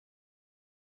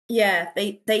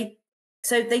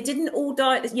didn't all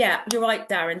die. Yeah, you're right,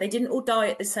 Darren. They didn't all die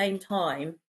at the same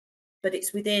time, but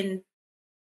it's within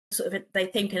sort of they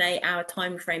think an 8-hour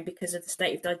time frame because of the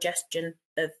state of digestion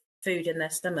of food in their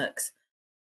stomachs.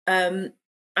 The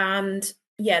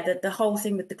whole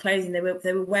thing with the clothing they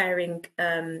were wearing,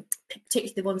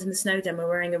 particularly the ones in the snow den, were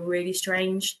wearing a really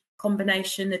strange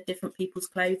combination of different people's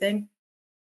clothing.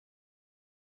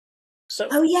 So,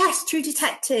 oh yes, True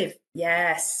Detective.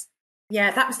 Yes,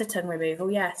 yeah, that was the tongue removal.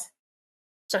 Yes.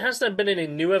 So has there been any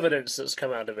new evidence that's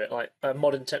come out of it, like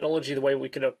modern technology, the way we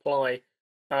can apply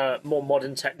more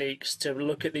modern techniques to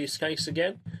look at these cases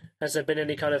again? Has there been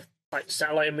any kind of like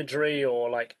satellite imagery or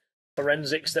like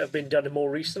forensics that have been done more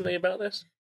recently about this?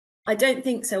 I don't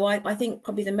think so. I think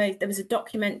probably there was a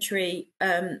documentary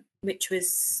which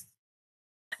was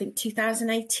I think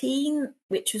 2018,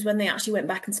 which was when they actually went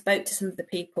back and spoke to some of the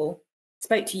people,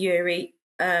 spoke to Eerie,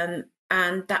 and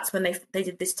that's when they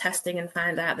did this testing and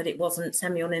found out that it wasn't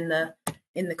Semyon in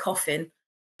the coffin.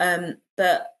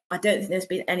 But I don't think there's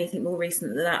been anything more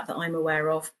recent than that I'm aware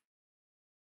of.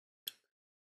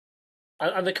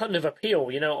 And the kind of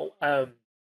appeal,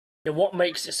 what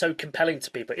makes it so compelling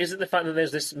to people? Is it the fact that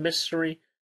there's this mystery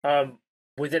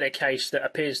within a case that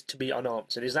appears to be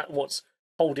unanswered? Is that what's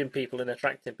holding people and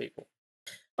attracting people?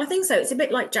 I think so. It's a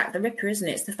bit like Jack the Ripper, isn't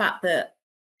it? It's the fact that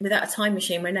without a time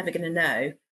machine, we're never going to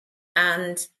know,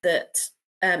 and that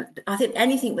I think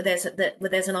anything where there's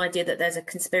an idea that there's a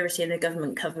conspiracy and a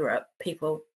government cover-up,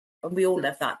 people, and we all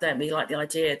love that, don't we? Like the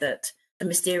idea that the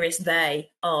mysterious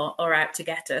they are out to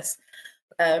get us.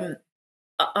 I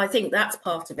think that's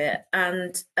part of it,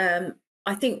 and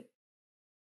I think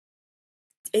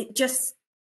it's just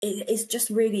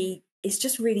really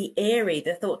eerie.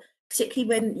 The thought, particularly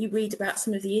when you read about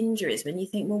some of the injuries, when you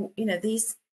think, well, it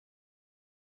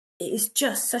is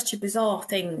just such a bizarre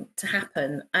thing to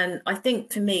happen. And I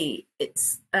think for me, it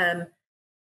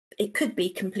could be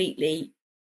completely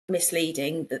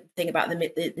misleading, the thing about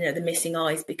the missing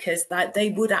eyes, because that they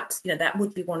would that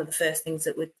would be one of the first things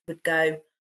that would go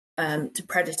to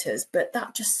predators. But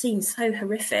that just seems so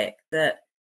horrific, that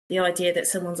the idea that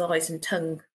someone's eyes and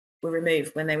tongue were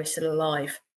removed when they were still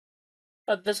alive.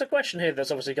 There's a question here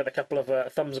that's obviously got a couple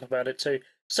of thumbs up about it too.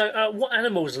 So, what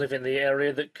animals live in the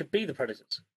area that could be the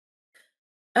predators?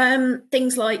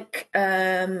 Things like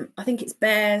I think it's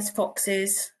bears,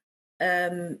 foxes.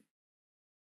 It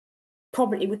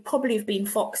would probably have been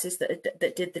foxes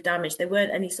that did the damage. There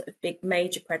weren't any sort of big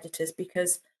major predators,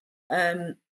 because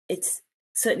it's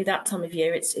certainly that time of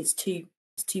year. It's too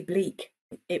bleak.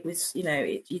 It was,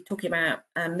 you're talking about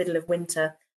middle of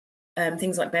winter.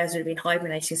 Things like bears would have been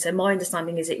hibernating. So my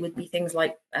understanding is it would be things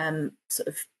like sort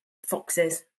of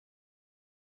foxes.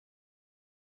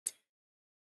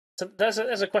 So there's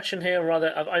a question here.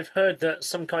 Rather, I've heard that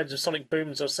some kinds of sonic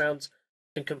booms or sounds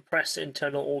can compress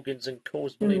internal organs and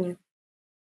cause bleeding.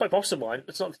 Quite possible.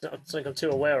 It's not something I'm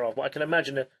too aware of, but I can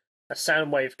imagine a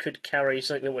sound wave could carry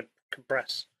something that would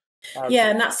compress. Yeah,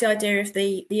 and that's the idea of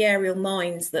the aerial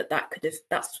mines,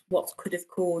 that's what could have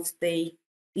caused the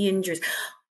injuries.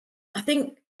 I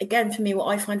think, again, for me, what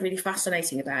I find really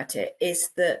fascinating about it is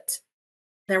that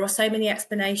there are so many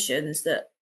explanations that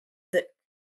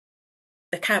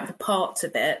account for parts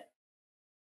of it,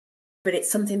 but it's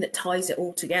something that ties it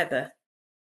all together.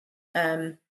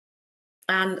 And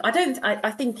I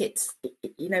think it's,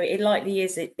 it likely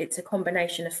is, it's a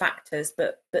combination of factors,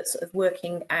 but sort of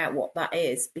working out what that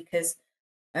is, because,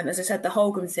 as I said, the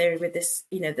Holgram theory with this,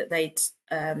 that they'd,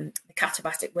 the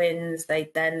katabatic winds,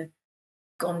 they'd then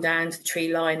gone down to the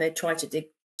tree line, they'd tried to dig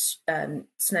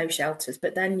snow shelters,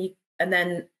 but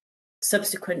then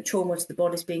subsequent trauma to the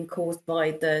bodies being caused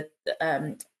by the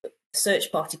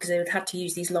search party, because they would have to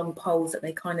use these long poles that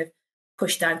they kind of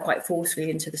push down quite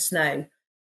forcefully into the snow.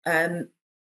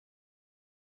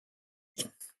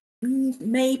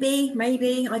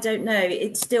 Maybe, I don't know.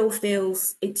 It still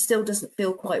doesn't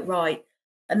feel quite right.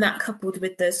 And that, coupled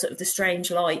with the sort of the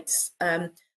strange lights, and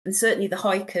certainly the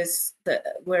hikers that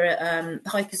were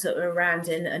around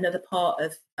in another part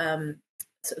of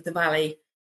sort of the valley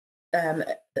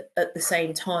at the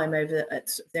same time over the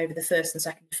 1st and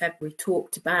 2nd of February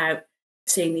talked about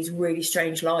seeing these really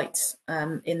strange lights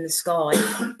in the sky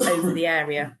over the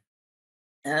area.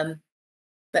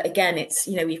 But again, it's,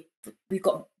 we've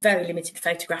got very limited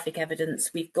photographic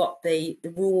evidence. We've got the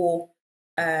raw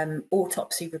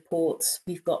autopsy reports.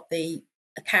 We've got the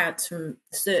accounts from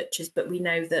the searchers, but we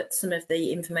know that some of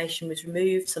the information was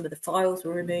removed, some of the files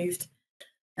were removed,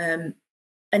 and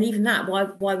even that,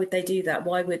 why would they do that?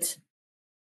 Why would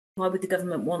the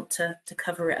government want to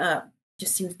cover it up? It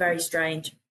just seems very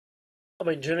strange. I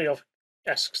mean, Julie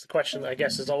asks the question that I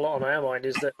guess is a lot on our mind,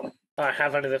 is that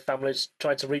have any of the families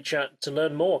tried to reach out to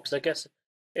learn more? Because I guess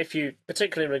if you,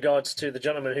 particularly in regards to the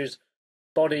gentleman whose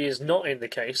body is not in the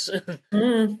case,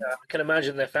 I can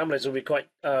imagine their families will be quite,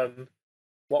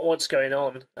 what's going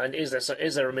on, and is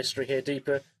there a mystery here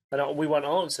deeper? And we want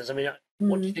answers. I mean,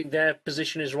 what do you think their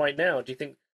position is right now? Do you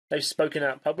think they've spoken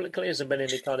out publicly? Has there been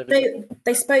any kind of...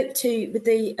 They spoke to, with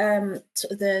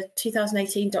the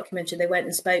 2018 documentary, they went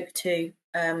and spoke to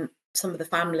some of the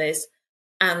families,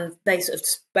 and they sort of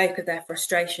spoke of their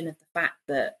frustration of the fact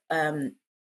that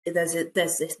there's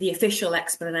the official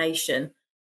explanation,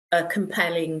 a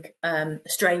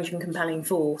strange and compelling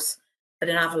force at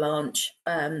an avalanche.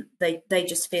 They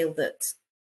just feel that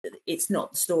it's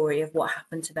not the story of what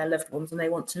happened to their loved ones, and they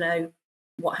want to know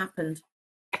what happened.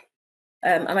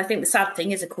 And I think the sad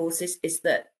thing is, of course, is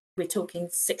that we're talking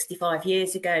 65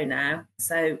 years ago now,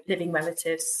 so living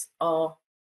relatives are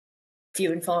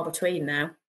few and far between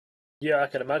now. Yeah, I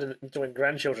can imagine doing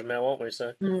grandchildren now, aren't we?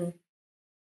 So, and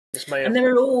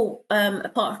they're all,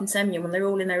 apart from Semyon, they're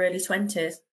all in their early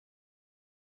 20s.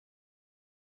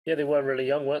 Yeah, they were really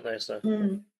young, weren't they? So,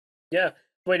 yeah.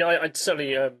 I mean, I'd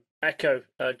certainly echo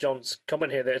John's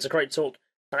comment here that it's a great talk,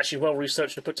 actually well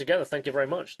researched and put together. Thank you very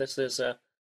much. This is our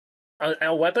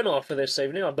webinar for this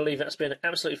evening. I believe that's been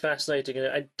absolutely fascinating,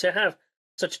 and to have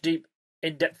such a deep,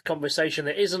 in-depth conversation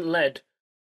that isn't led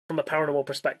from a paranormal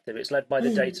perspective. It's led by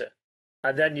the data,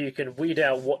 and then you can weed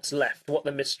out what's left, what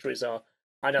the mysteries are,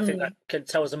 and I think that can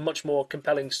tell us a much more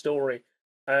compelling story,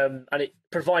 and it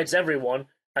provides everyone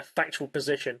a factual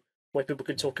position where people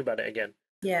can talk about it again.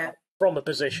 Yeah. From a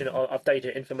position of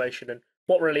data, information, and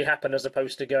what really happened, as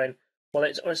opposed to going, well,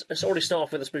 it's already started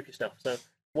off with the spooky stuff. So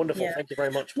wonderful. Yeah. Thank you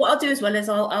very much. What I'll do as well is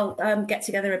I'll get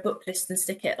together a book list and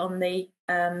stick it on the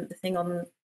thing on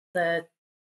the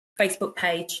Facebook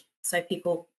page, so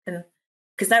people can,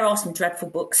 because there are some dreadful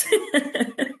books.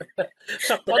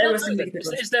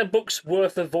 Is there books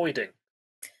worth avoiding?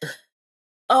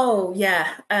 Oh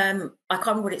yeah, I can't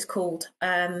remember what it's called.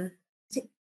 Is it?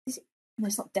 Is it? No,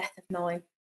 it's not Death of Nine.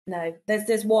 No,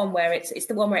 there's one where it's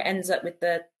the one where it ends up with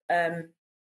the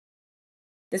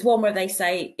There's one where they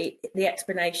say the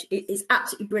explanation is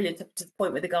absolutely brilliant to the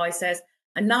point where the guy says,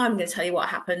 "And now I'm going to tell you what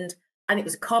happened." And it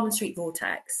was a Carbon Street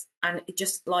vortex, and it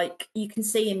just like you can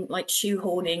see him like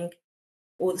shoehorning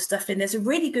all the stuff in. There's a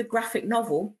really good graphic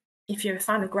novel if you're a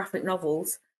fan of graphic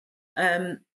novels.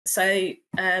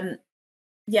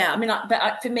 Yeah, I mean,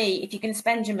 for me, if you can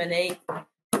spend your money,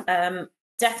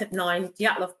 Death of Nine,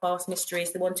 Dyatlov Pass mystery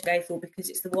is the one to go for because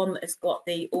it's the one that has got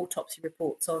the autopsy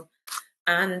reports on.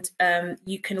 And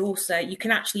you can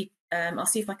actually I'll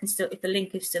see if I can if the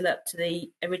link is still up to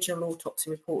the original autopsy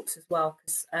reports as well,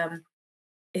 because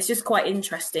it's just quite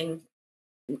interesting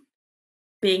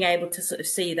being able to sort of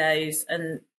see those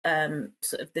and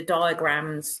sort of the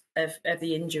diagrams of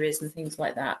the injuries and things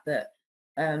like that.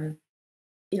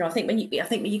 I think when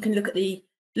you can look at the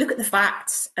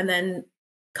facts and then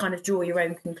kind of draw your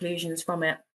own conclusions from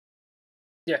it.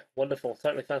 Yeah, wonderful,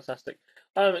 totally fantastic.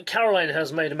 Caroline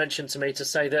has made a mention to me to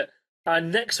say that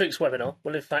next week's webinar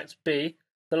will in fact be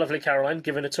the lovely Caroline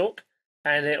giving a talk,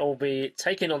 and it will be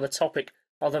taking on the topic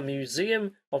of the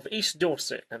Museum of East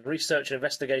Dorset and research and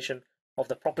investigation of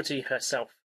the property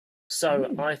herself.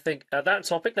 So I think that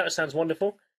topic, that sounds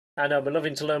wonderful, and I'll be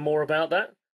loving to learn more about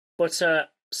that. But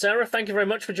Sarah, thank you very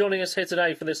much for joining us here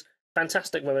today for this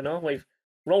fantastic webinar. We've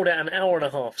rolled out an hour and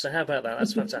a half, so how about that?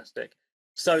 That's fantastic.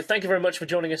 So thank you very much for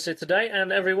joining us here today,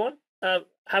 and everyone,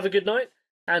 have a good night.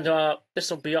 And this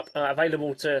will be up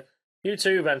available to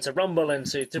YouTube and to Rumble and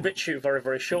to BitChute very,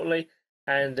 very shortly.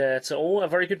 And to all, a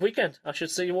very good weekend. I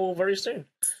should see you all very soon.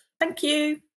 Thank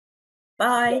you.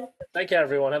 Bye. Take care,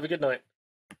 everyone. Have a good night.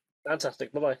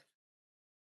 Fantastic. Bye-bye.